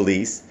to me,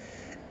 police.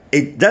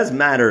 It does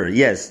matter,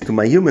 yes, to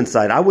my human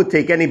side. I would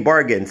take any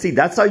bargain. See,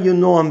 that's how you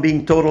know I'm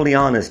being totally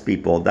honest,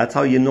 people. That's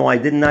how you know I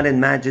did not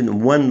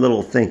imagine one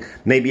little thing.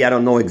 Maybe I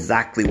don't know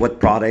exactly what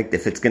product,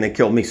 if it's going to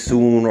kill me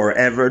soon or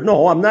ever.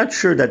 No, I'm not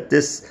sure that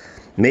this...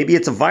 Maybe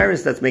it's a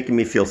virus that's making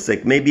me feel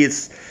sick. Maybe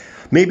it's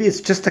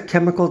just a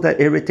chemical that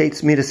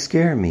irritates me to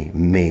scare me.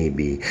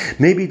 Maybe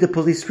the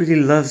police really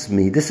loves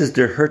me. This is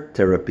their hurt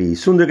therapy.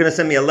 Soon they're going to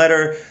send me a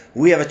letter.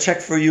 We have a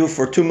check for you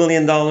for $2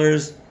 million.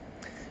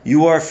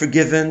 You are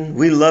forgiven.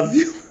 We love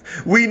you.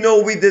 We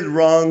know we did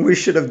wrong. We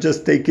should have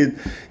just taken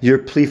your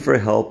plea for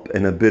help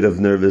and a bit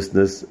of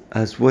nervousness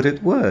as what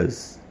it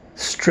was.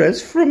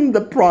 Stress from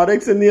the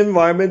products and the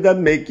environment that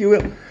make you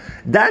ill.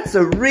 That's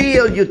a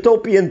real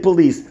utopian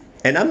police.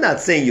 And I'm not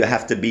saying you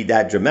have to be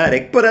that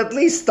dramatic, but at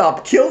least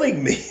stop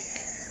killing me.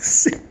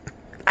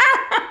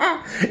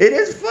 It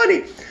is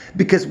funny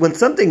because when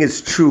something is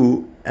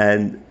true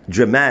and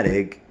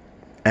dramatic,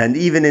 and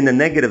even in the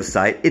negative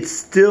side, it's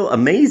still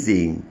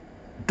amazing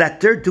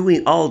that they're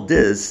doing all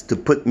this to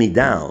put me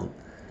down.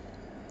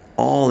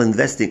 All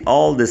investing,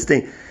 all this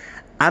thing.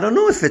 I don't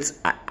know if it's...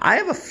 I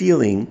have a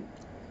feeling,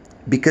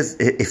 because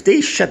if they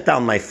shut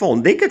down my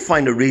phone, they could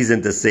find a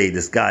reason to say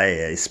this guy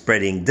is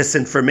spreading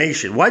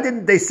disinformation. Why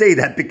didn't they say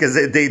that? Because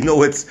they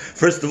know it's...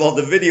 First of all,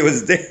 the video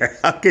is there.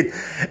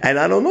 And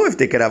I don't know if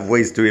they could have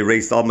ways to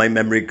erase all my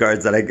memory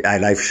cards that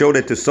I've showed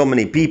it to so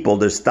many people.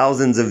 There's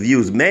thousands of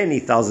views, many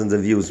thousands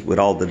of views with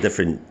all the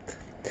different...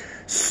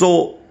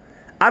 So...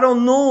 I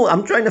don't know.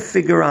 I'm trying to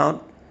figure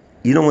out,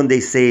 you know, when they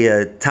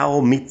say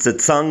Tao meets a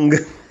tongue.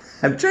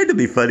 I'm trying to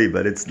be funny,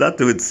 but it's not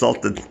to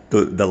insult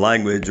the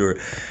language. Or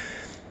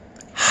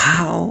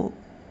how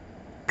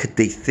could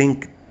they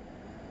think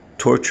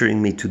torturing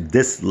me to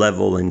this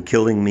level and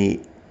killing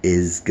me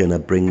is going to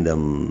bring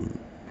them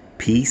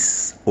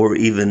peace or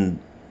even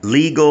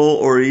legal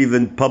or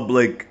even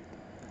public?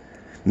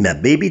 Now,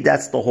 baby,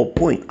 that's the whole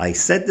point. I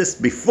said this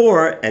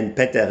before, and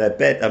pete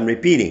repete, I'm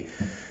repeating.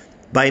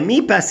 By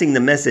me passing the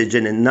message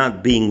and it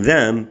not being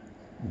them,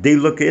 they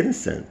look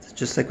innocent.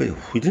 Just like,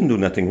 we didn't do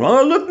nothing wrong.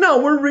 Oh, look now,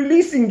 we're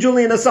releasing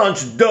Julian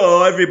Assange.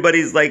 Duh,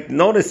 everybody's like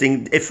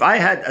noticing. If I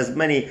had as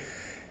many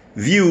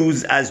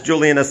views as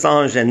Julian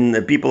Assange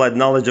and people had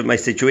knowledge of my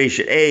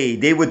situation, hey,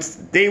 they would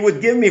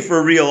give me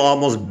for real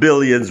almost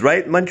billions,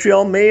 right?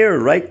 Montreal mayor,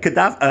 right?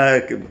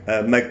 Gaddafi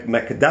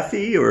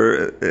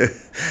or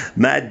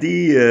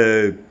Mahdi,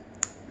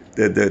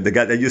 the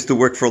guy that used to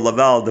work for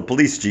Laval, the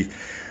police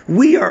chief.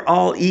 We are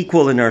all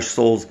equal in our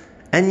souls.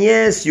 And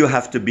yes, you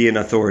have to be an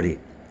authority.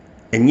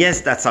 And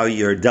yes, that's how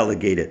you're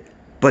delegated.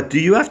 But do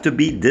you have to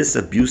be this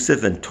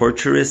abusive and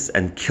torturous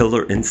and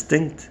killer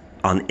instinct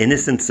on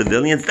innocent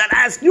civilians that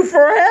ask you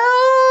for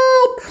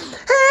help?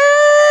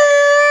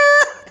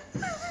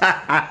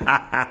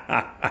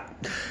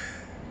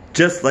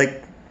 Just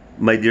like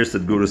my dear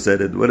Sadhguru said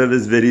in one of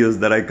his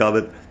videos that I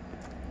comment,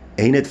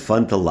 ain't it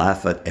fun to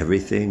laugh at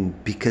everything?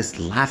 Because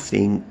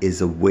laughing is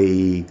a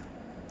way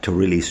to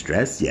really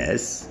stress,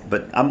 yes.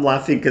 But I'm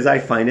laughing because I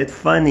find it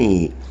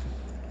funny.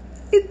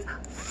 It's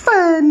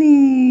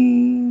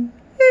funny.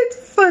 It's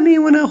funny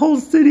when a whole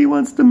city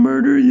wants to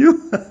murder you.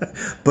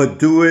 But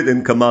do it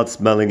and come out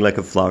smelling like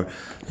a flower.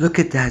 Look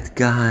at that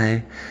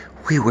guy.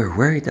 We were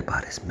worried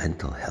about his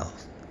mental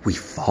health. We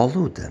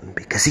followed him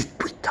because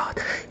we thought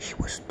he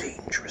was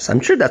dangerous. I'm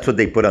sure that's what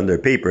they put on their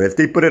paper. If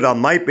they put it on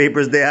my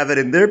papers, they have it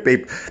in their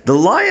paper. The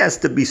lie has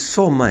to be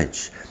so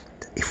much.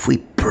 If we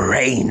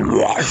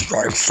brainwash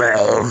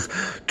ourselves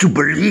to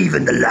believe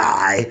in the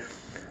lie,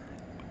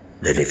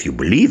 then if you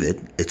believe it,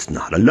 it's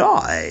not a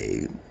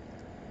lie.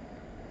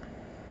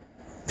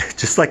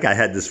 Just like I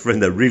had this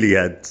friend that really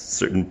had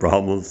certain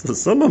problems.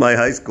 Some of my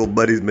high school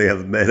buddies may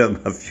have met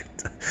him a few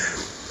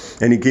times.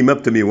 And he came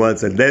up to me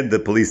once, and then the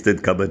police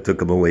did come and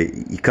took him away.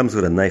 He comes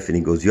with a knife and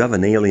he goes, "You have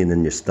an alien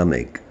in your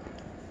stomach.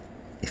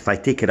 If I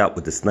take it out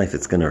with this knife,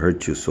 it's going to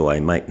hurt you, so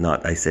I might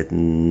not." I said,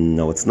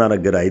 "No, it's not a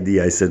good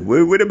idea." I said,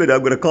 wait a minute,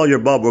 I'm going to call your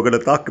mom. We're going to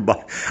talk about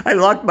it. I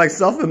locked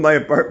myself in my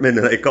apartment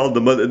and I called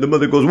the mother. The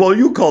mother goes, "Well,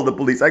 you call the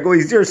police." I go,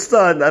 "He's your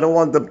son. I don't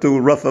want them to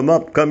rough him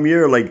up. Come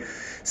here, like,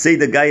 say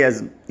the guy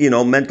has,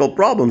 mental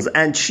problems."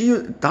 And she,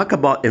 talk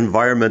about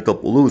environmental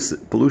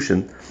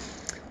pollution.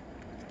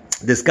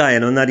 This guy,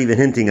 and I'm not even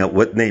hinting at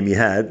what name he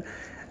had,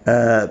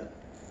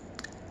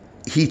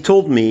 he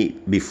told me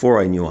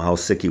before I knew how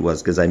sick he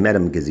was, because I met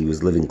him because he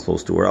was living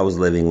close to where I was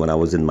living when I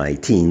was in my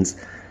teens.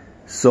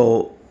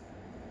 So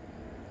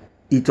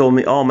he told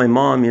me, "Oh, my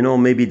mom,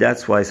 maybe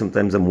that's why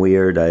sometimes I'm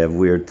weird. I have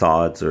weird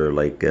thoughts or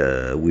like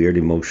weird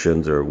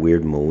emotions or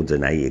weird moods,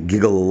 and I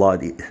giggle a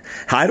lot."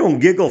 I don't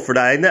giggle for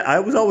that. I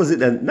was always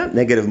in a not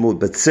negative mood,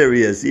 but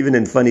serious, even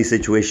in funny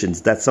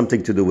situations. That's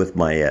something to do with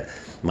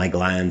my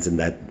glands and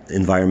that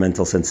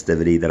environmental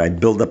sensitivity that I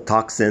build up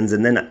toxins.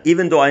 And then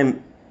even though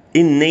I'm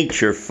in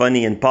nature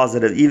funny and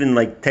positive, even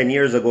like 10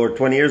 years ago or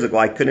 20 years ago,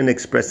 I couldn't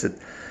express it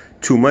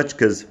too much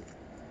because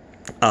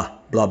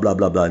blah blah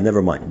blah blah,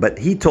 never mind. But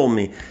he told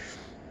me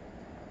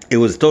it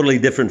was totally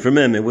different from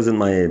him. It wasn't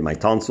my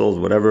tonsils,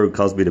 whatever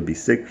caused me to be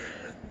sick.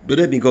 But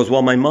then he goes,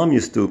 "Well, my mom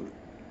used to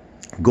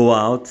go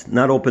out,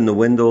 not open the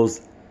windows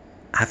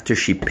after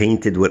she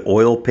painted with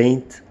oil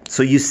paint.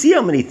 So you see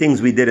how many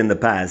things we did in the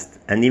past,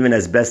 and even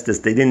asbestos,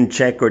 they didn't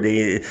check, or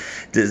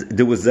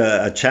there was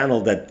a channel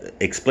that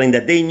explained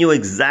that they knew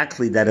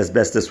exactly that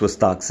asbestos was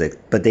toxic,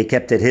 but they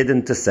kept it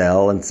hidden to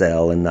sell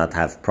and not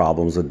have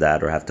problems with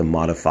that, or have to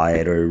modify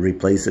it or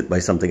replace it by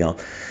something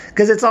else.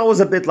 Because it's always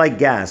a bit like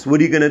gas.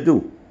 What are you going to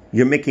do?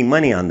 You're making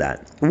money on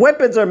that.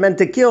 Weapons are meant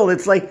to kill.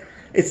 It's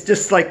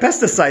just like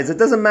pesticides. It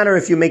doesn't matter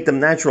if you make them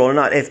natural or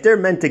not. If they're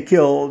meant to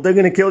kill, they're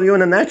going to kill you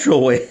in a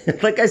natural way.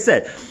 Like I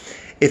said,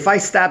 if I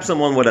stab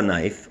someone with a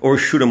knife, or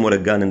shoot him with a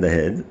gun in the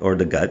head or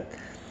the gut,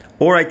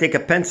 or I take a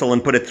pencil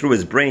and put it through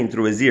his brain,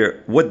 through his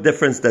ear, what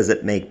difference does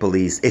it make,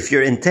 police? If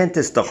your intent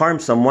is to harm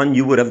someone,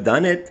 you would have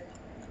done it.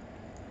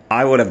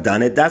 I would have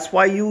done it. That's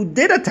why you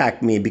did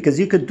attack me, because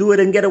you could do it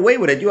and get away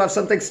with it. You have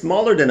something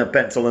smaller than a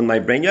pencil in my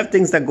brain. You have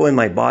things that go in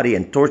my body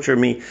and torture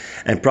me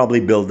and probably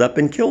build up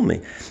and kill me.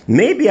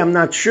 Maybe, I'm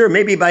not sure.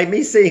 Maybe by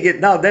me saying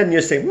it now, then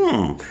you're saying,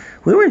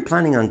 we weren't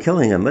planning on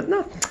killing him, but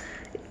no.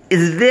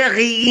 It's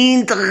very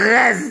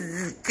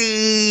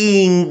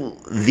interesting.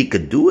 We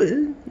could do it.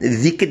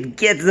 We could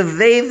get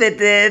away with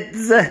it.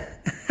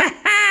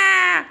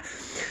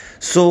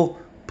 So,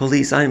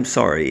 police, I'm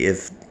sorry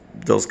if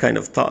those kind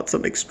of thoughts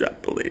I'm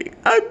extrapolating.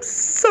 I'm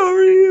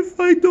sorry if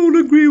I don't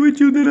agree with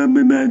you that I'm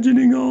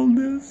imagining all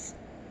this.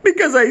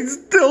 Because I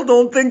still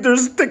don't think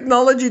there's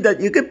technology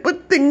that you can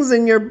put things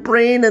in your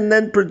brain and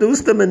then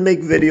produce them and make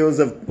videos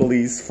of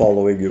police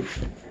following you.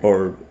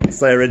 Or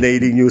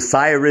serenading you.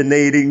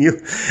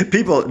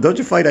 People, don't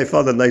you find I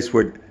found a nice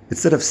word?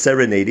 Instead of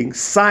serenading,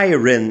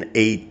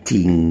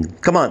 sirenating.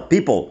 Come on,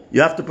 people,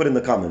 you have to put in the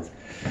comments.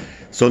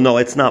 So no,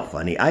 it's not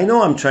funny. I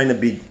know I'm trying to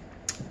be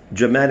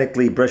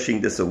dramatically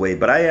brushing this away,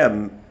 but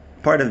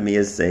part of me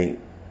is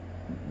saying,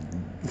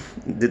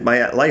 did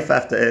my life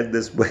have to end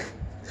this way?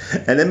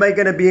 And am I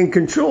going to be in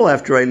control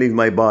after I leave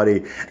my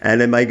body? And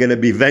am I going to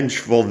be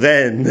vengeful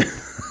then?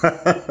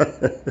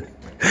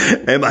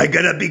 Am I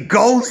going to be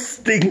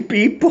ghosting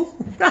people?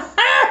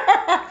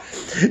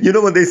 You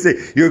know when they say,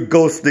 you're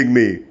ghosting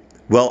me.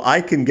 Well,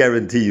 I can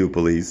guarantee you,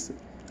 police,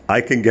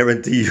 I can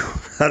guarantee you,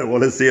 I don't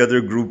want to say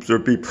other groups or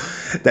people,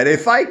 that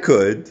if I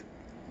could,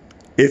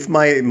 if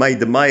my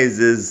demise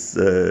is,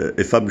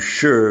 if I'm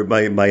sure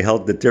my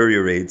health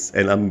deteriorates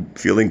and I'm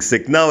feeling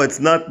sick. Now, it's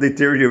not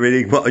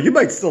deteriorating. Well, you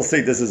might still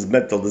say this is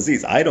mental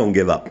disease. I don't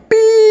give up.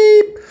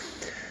 Beep.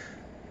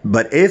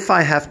 But if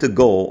I have to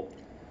go,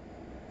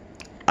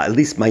 at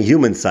least my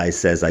human side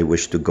says I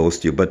wish to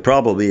ghost you. But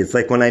probably it's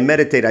like when I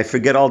meditate, I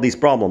forget all these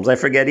problems. I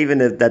forget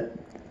even if that,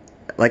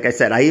 like I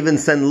said, I even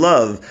send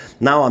love.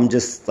 Now I'm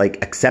just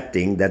like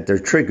accepting that they're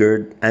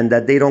triggered and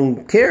that they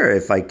don't care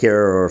if I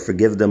care or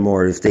forgive them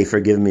or if they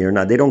forgive me or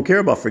not. They don't care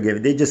about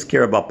forgiving. They just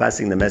care about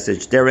passing the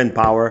message. They're in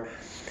power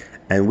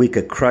and we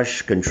could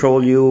crush,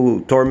 control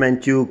you,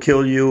 torment you,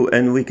 kill you,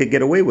 and we could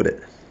get away with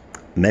it.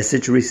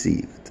 Message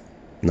received.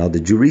 Now,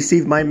 did you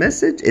receive my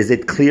message? Is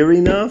it clear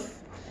enough?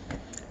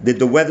 Did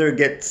the weather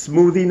get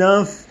smooth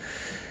enough?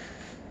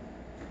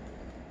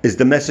 Is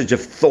the message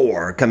of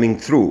Thor coming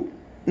through?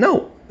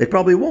 No, it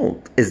probably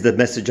won't. Is the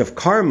message of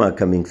karma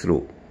coming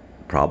through?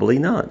 Probably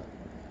not.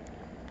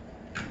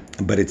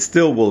 But it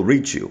still will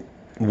reach you.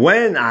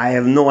 When? I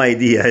have no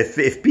idea.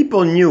 If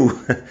people knew,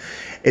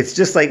 it's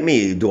just like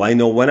me. Do I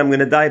know when I'm going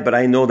to die? But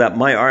I know that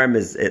my arm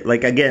is,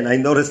 like, again, I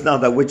notice now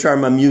that which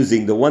arm I'm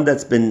using, the one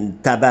that's been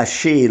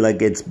tabaché,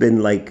 like it's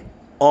been like,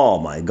 oh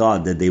my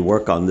God, did they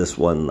work on this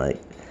one?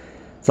 Like,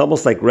 it's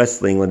almost like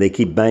wrestling when they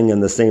keep banging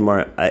the same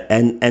arm.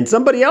 And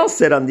somebody else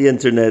said on the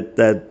internet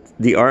that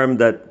the arm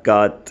that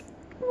got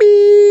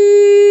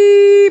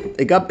beep,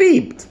 it got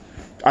beeped.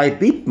 I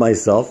beeped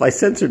myself. I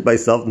censored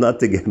myself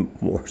not to get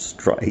more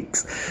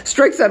strikes.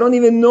 Strikes I don't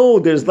even know.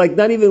 There's like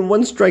not even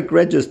one strike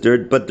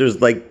registered, but there's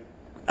like,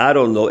 I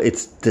don't know.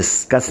 It's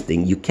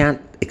disgusting. You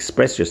can't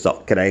express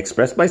yourself. Can I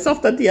express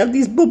myself that you have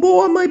these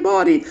bobo on my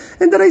body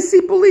and that I see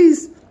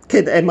police?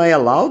 Am I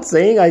allowed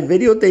saying I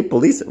videotape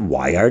police?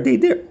 Why are they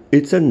there?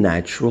 It's a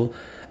natural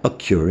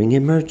occurring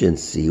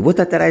emergency. What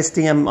did that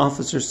STM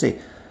officer say?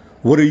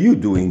 What are you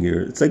doing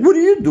here? It's like, what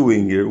are you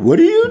doing here? What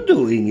are you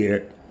doing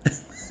here?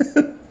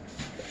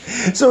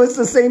 So it's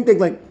the same thing,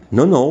 like,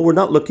 no, we're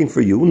not looking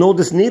for you. No,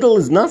 this needle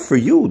is not for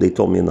you, they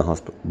told me in the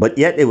hospital. But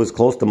yet it was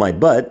close to my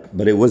butt,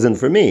 but it wasn't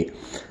for me.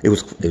 It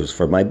was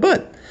for my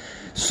butt.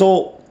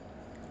 So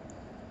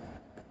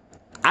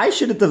I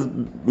shouldn't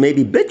have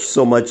maybe bitched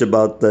so much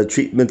about the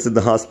treatments in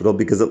the hospital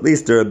because at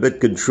least they're a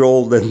bit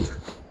controlled and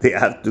they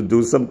have to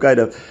do some kind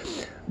of...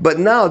 But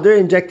now they're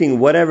injecting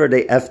whatever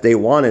they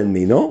want in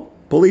me, no?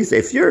 Police,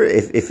 if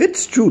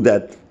it's true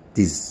that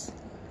these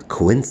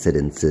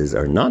coincidences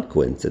are not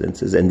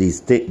coincidences and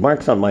these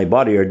marks on my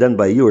body are done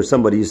by you or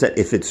somebody, you said,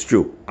 if it's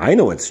true, I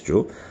know it's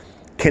true.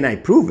 Can I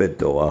prove it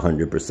though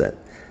 100%?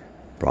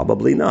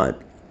 Probably not.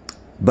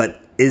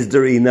 But is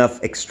there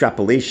enough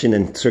extrapolation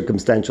and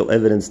circumstantial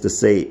evidence to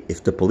say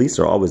if the police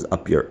are always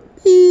up your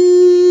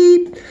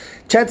beep,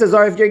 chances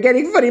are if you're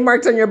getting funny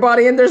marks on your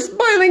body and they're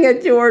smiling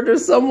at you, or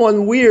there's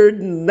someone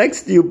weird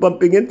next to you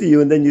bumping into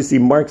you, and then you see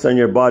marks on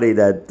your body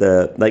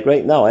that, like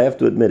right now, I have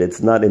to admit,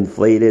 it's not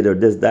inflated or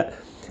this, that.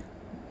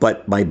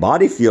 But my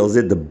body feels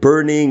it, the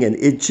burning and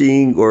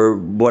itching or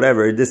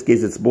whatever. In this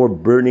case, it's more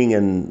burning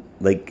and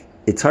like,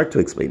 it's hard to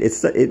explain.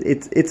 It's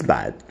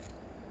bad.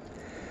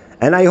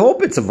 And I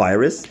hope it's a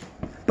virus.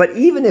 But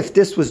even if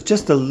this was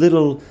just a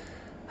little,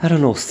 I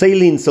don't know,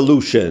 saline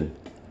solution,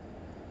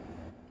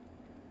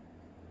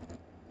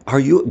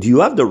 do you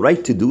have the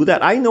right to do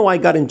that? I know I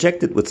got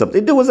injected with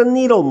something. There was a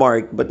needle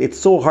mark, but it's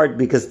so hard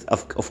because,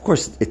 of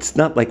course, it's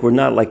not like we're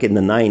not like in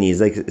the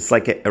 90s. Like, it's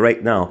like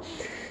right now.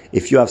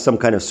 If you have some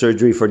kind of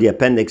surgery for the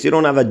appendix, you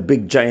don't have a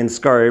big giant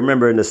scar. I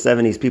remember in the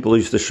 70s, people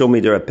used to show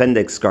me their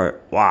appendix scar.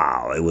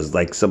 Wow, it was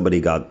like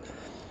somebody got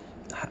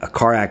a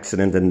car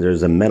accident and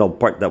there's a metal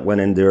part that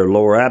went in their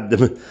lower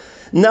abdomen.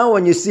 Now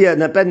when you see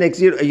an appendix,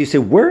 you say,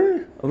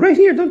 where? Right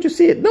here, don't you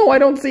see it? No, I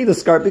don't see the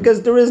scar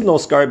because there is no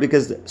scar.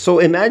 So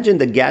imagine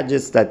the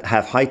gadgets that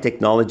have high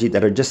technology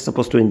that are just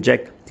supposed to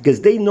inject,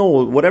 because they know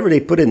whatever they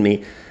put in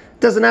me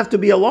doesn't have to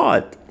be a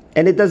lot.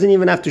 And it doesn't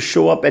even have to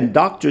show up. And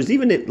doctors,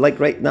 like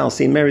right now,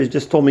 St. Mary's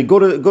just told me, go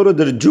to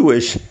the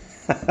Jewish.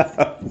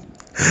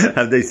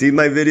 Have they seen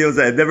my videos?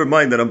 Never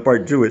mind that I'm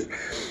part Jewish.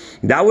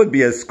 That would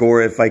be a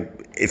score if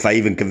I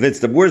even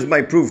convinced them. Where's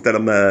my proof that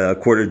I'm a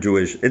quarter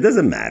Jewish? It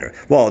doesn't matter.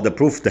 Well, the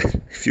proof that,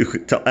 if you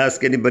could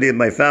ask anybody in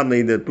my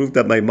family, the proof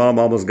that my mom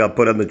almost got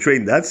put on the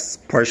train, that's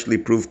partially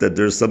proof that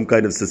there's some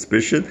kind of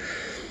suspicion.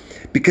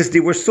 Because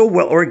they were so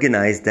well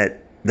organized that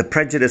the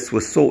prejudice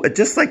was so,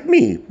 just like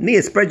me. Me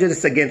is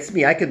prejudice against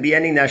me. I could be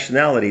any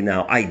nationality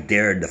now. I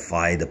dare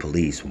defy the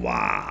police.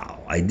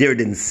 Wow. I dared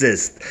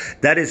insist.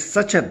 That is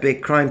such a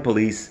big crime,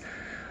 police.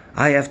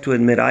 I have to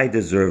admit, I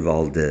deserve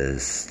all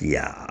this.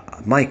 Yeah.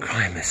 My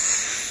crime is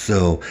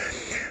so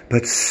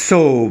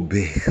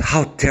big.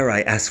 How dare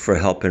I ask for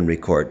help and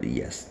record?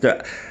 Yes.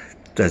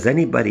 Does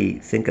anybody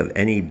think of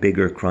any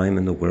bigger crime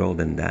in the world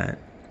than that?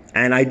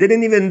 And I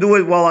didn't even do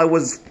it while I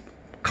was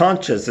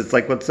conscious. It's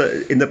like what's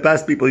in the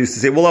past people used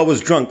to say, well, I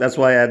was drunk, that's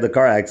why I had the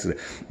car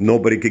accident.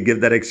 Nobody could give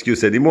that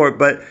excuse anymore.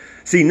 But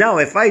see, now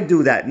if I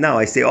do that now,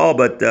 I say, oh,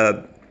 but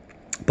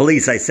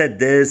police, I said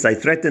this, I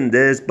threatened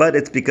this, but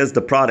it's because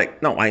the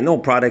product. No, I know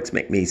products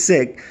make me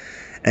sick,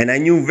 and I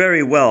knew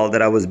very well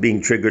that I was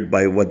being triggered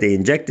by what they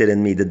injected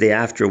in me the day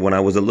after, when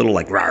I was a little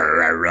like rah,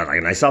 rah, rah,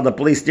 and I saw the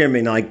police near me,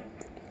 and I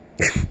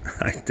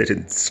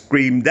didn't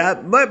scream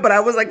that much, but I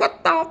was like,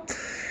 what the?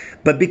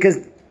 But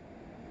because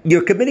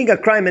you're committing a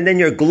crime and then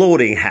you're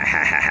gloating. Ha,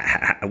 ha, ha,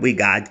 ha, ha. We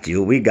got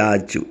you. We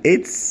got you.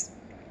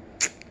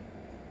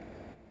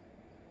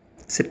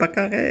 C'est pas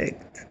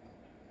correct.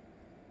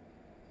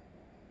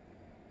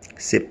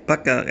 C'est pas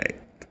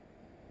correct.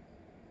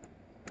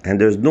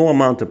 And there's no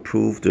amount of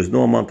proof. There's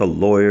no amount of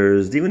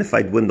lawyers. Even if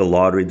I'd win the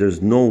lottery,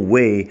 there's no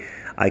way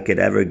I could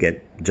ever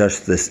get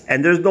justice.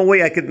 And there's no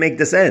way I could make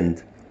this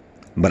end.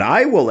 But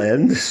I will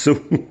end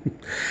soon.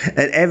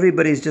 And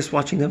everybody's just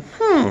watching them.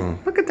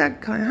 Look at that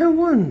guy. I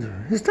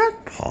wonder, is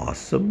that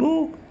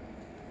possible?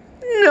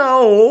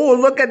 No,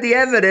 look at the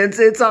evidence.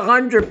 It's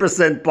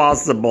 100%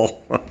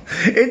 possible.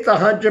 It's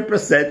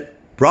 100%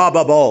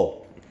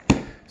 probable.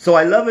 So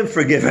I love and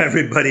forgive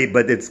everybody,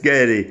 but it's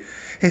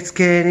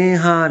getting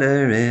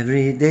harder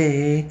every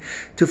day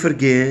to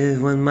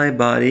forgive when my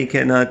body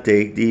cannot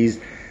take these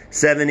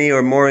 70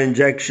 or more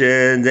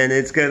injections, and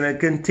it's gonna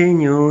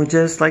continue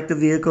just like the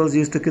vehicles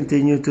used to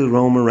continue to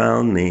roam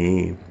around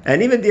me.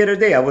 And even the other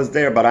day I was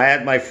there, but I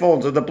had my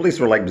phone, so the police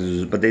were like,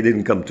 but they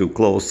didn't come too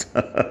close.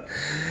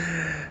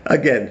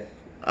 Again,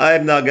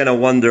 I'm not gonna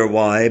wonder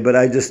why, but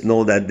I just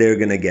know that they're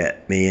gonna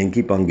get me and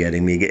keep on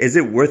getting me. Is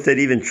it worth it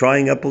even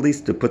trying a police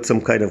to put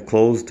some kind of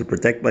clothes to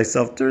protect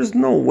myself? There's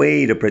no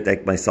way to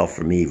protect myself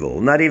from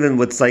evil, not even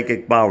with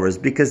psychic powers,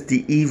 because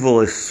the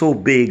evil is so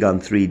big on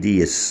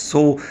 3D, is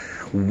so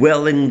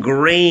well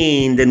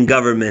ingrained in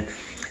government.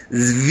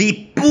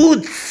 We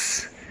put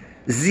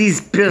these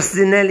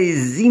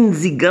personalities in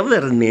the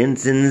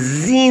government, and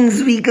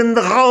since we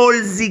control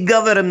the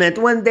government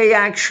when they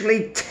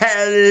actually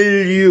tell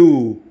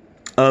you,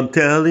 I'm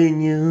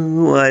telling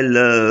you I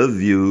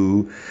love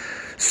you.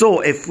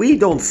 So if we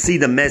don't see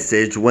the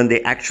message when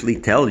they actually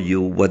tell you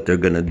what they're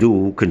going to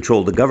do,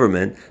 control the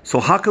government, so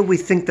how can we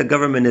think the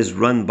government is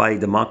run by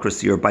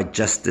democracy or by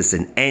justice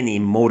in any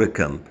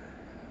modicum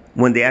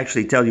when they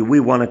actually tell you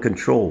we want to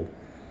control?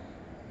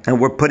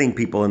 And we're putting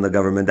people in the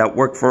government that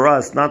work for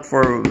us, not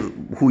for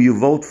who you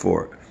vote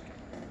for.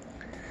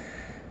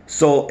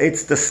 So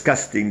it's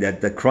disgusting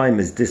that the crime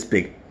is this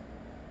big.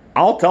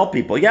 I'll tell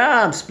people,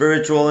 yeah, I'm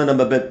spiritual and I'm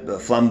a bit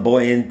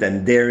flamboyant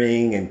and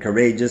daring and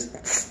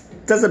courageous.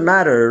 Doesn't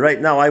matter. Right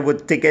now, I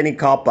would take any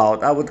cop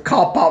out. I would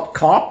cop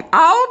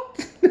out?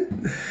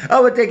 I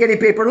would take any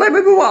paper. Let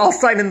me go. I'll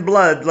sign in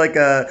blood like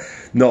a...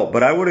 No,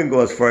 but I wouldn't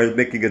go as far as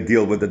making a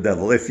deal with the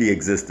devil if he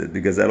existed,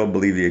 because I don't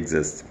believe he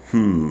exists.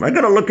 I'm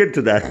going to look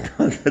into that.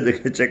 They're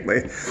going to check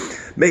my...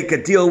 Make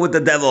a deal with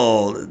the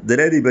devil. Did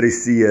anybody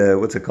see,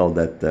 what's it called?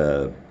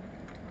 That,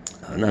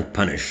 not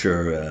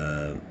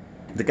Punisher,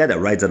 The guy that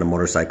rides on a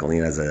motorcycle and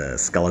he has a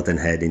skeleton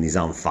head and he's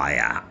on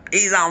fire.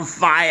 He's on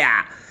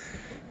fire!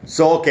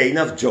 So, okay,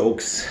 enough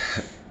jokes.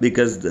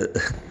 Because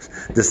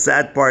the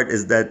sad part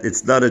is that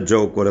it's not a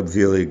joke what I'm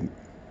feeling.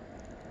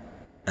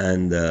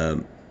 And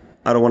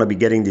I don't want to be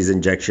getting these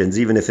injections.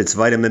 Even if it's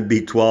vitamin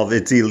B12,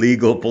 it's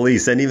illegal,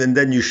 police. And even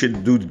then you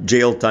should do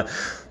jail time.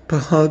 But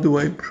how do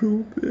I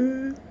prove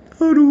it?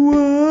 How do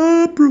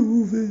I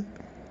prove it?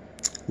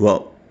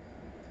 Well,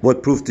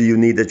 what proof do you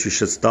need that you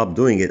should stop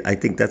doing it? I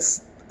think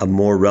that's a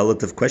more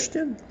relative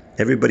question.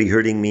 Everybody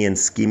hurting me and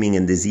scheming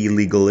in these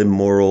illegal,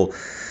 immoral,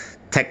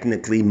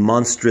 technically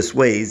monstrous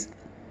ways.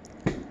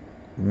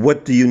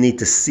 What do you need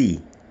to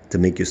see to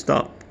make you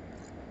stop?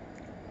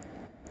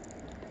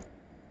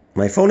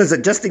 My phone is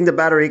adjusting the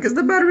battery because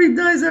the battery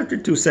dies after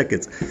 2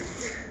 seconds.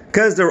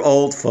 Because they're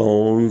old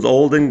phones,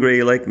 old and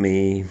gray like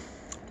me.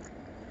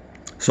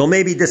 So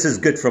maybe this is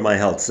good for my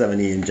health,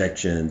 70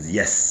 injections.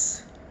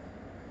 Yes.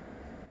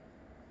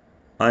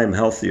 I'm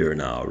healthier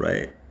now,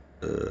 right?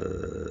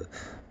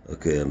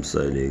 Okay, I'm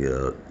signing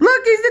out.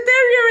 Look, he's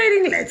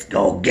deteriorating. Let's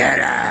go get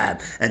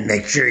him. And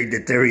make sure he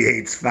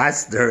deteriorates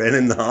faster and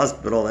in the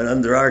hospital and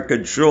under our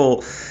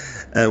control.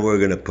 And we're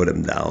going to put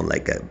him down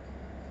like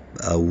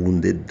a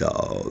wounded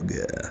dog.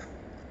 Yeah.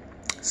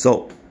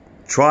 So,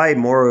 try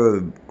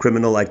more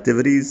criminal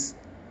activities.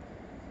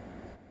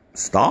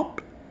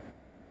 Stop.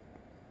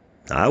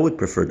 I would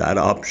prefer that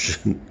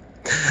option.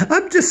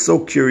 I'm just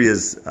so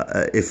curious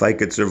if I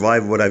could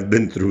survive what I've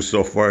been through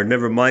so far.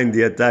 Never mind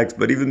the attacks,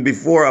 but even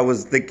before I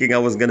was thinking I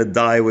was going to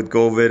die with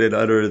COVID and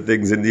other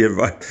things in the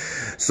environment.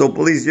 So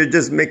police, you're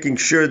just making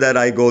sure that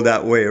I go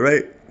that way,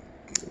 right?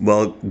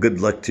 Well, good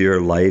luck to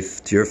your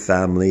life, to your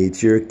family,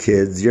 to your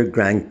kids, your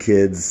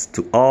grandkids,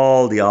 to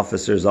all the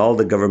officers, all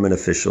the government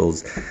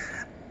officials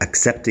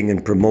accepting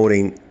and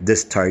promoting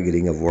this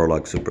targeting of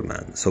Warlock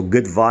Superman. So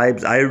good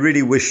vibes. I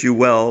really wish you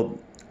well.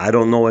 I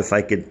don't know if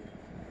I could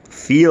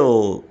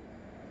feel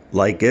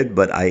like it,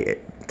 but I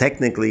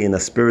technically, in a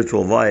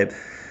spiritual vibe,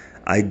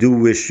 I do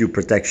wish you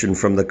protection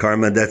from the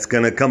karma that's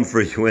going to come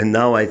for you. And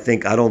now I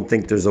don't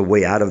think there's a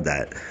way out of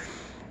that.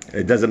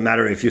 It doesn't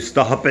matter if you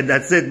stop and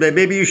that's it.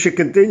 Maybe you should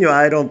continue.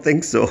 I don't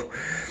think so.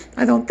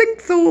 I don't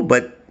think so.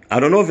 But I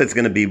don't know if it's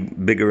going to be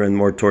bigger and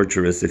more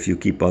torturous if you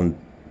keep on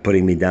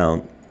putting me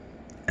down.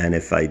 And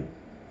if I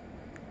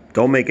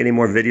don't make any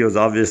more videos,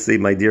 obviously,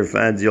 my dear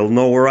fans, you'll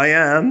know where I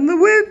am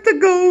with the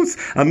ghosts.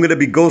 I'm going to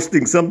be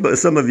ghosting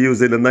some of you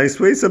in a nice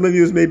way. Some of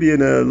you maybe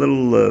in a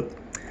little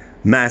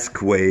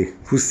mask way.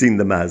 Who's seen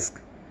The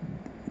Mask?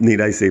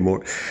 Need I say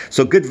more?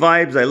 So good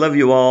vibes. I love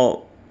you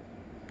all.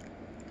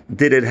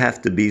 Did it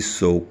have to be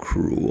so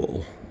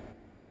cruel?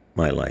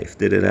 My life.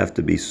 Did it have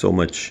to be so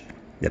much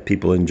that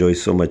people enjoy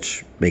so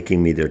much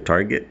making me their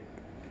target?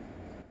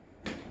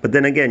 But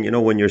then again, you know,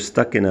 when you're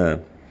stuck in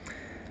a...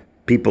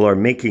 people are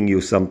making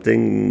you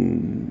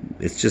something,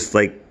 it's just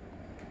like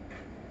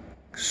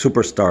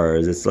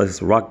superstars, it's like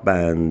rock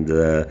band,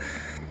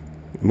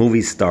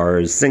 movie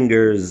stars,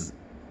 singers.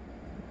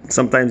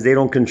 Sometimes they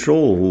don't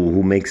control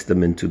who makes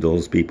them into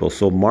those people.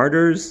 So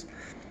martyrs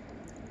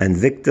and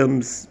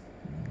victims,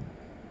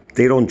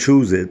 they don't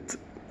choose it.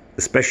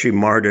 Especially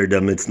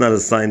martyrdom, it's not a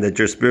sign that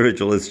you're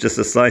spiritual, it's just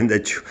a sign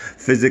that you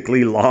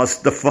physically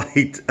lost the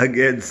fight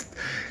against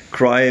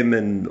crime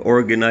and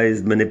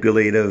organized,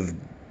 manipulative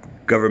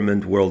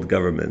government, world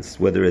governments,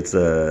 whether it's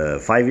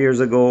 5 years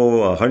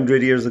ago,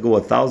 100 years ago,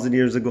 1,000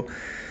 years ago.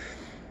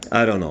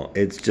 I don't know.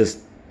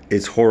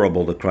 It's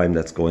horrible, the crime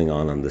that's going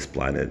on this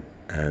planet.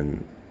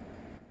 And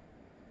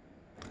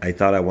I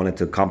thought I wanted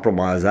to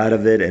compromise out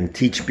of it and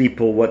teach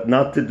people what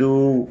not to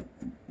do,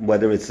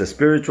 whether it's the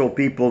spiritual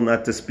people,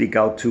 not to speak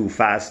out too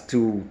fast,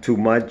 too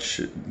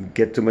much,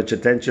 get too much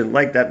attention.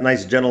 Like that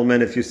nice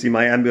gentleman, if you see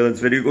my ambulance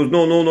video, goes,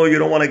 no, you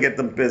don't want to get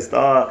them pissed.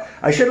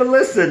 I should have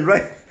listened,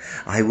 right?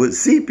 I would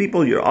see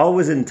people, you're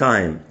always in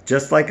time.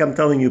 Just like I'm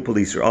telling you,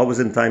 police, you're always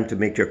in time to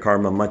make your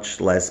karma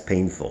much less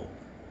painful.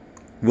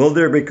 Will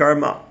there be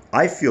karma?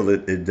 I feel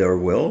that there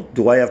will.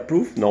 Do I have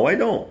proof? No, I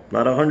don't.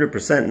 Not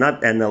 100%,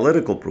 not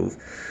analytical proof.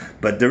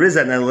 But there is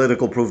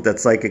analytical proof that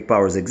psychic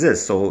powers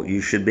exist. So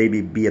you should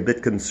maybe be a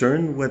bit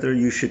concerned whether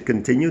you should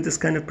continue this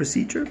kind of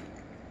procedure.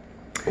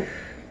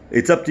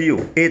 It's up to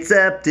you. It's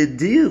up to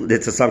you.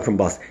 It's a song from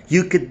Boss.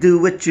 You could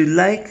do what you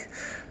like.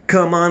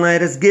 Come on,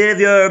 let us give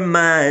your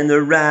mind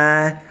a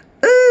ride.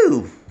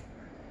 Ooh.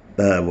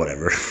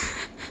 Whatever.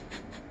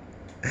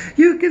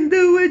 You can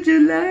do what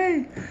you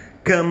like.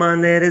 Come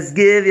on, let us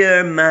give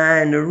your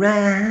mind a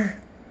ride.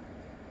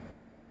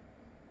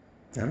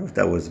 I don't know if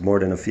that was more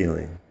than a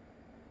feeling.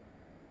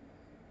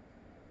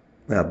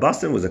 Yeah,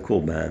 Boston was a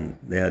cool band.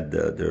 They had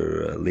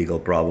their legal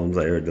problems.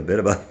 I heard a bit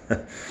about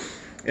that.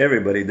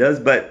 Everybody does.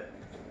 But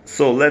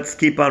so let's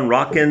keep on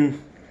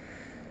rocking.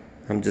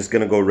 I'm just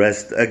going to go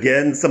rest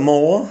again some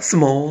more.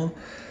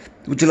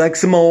 Would you like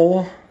some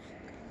more?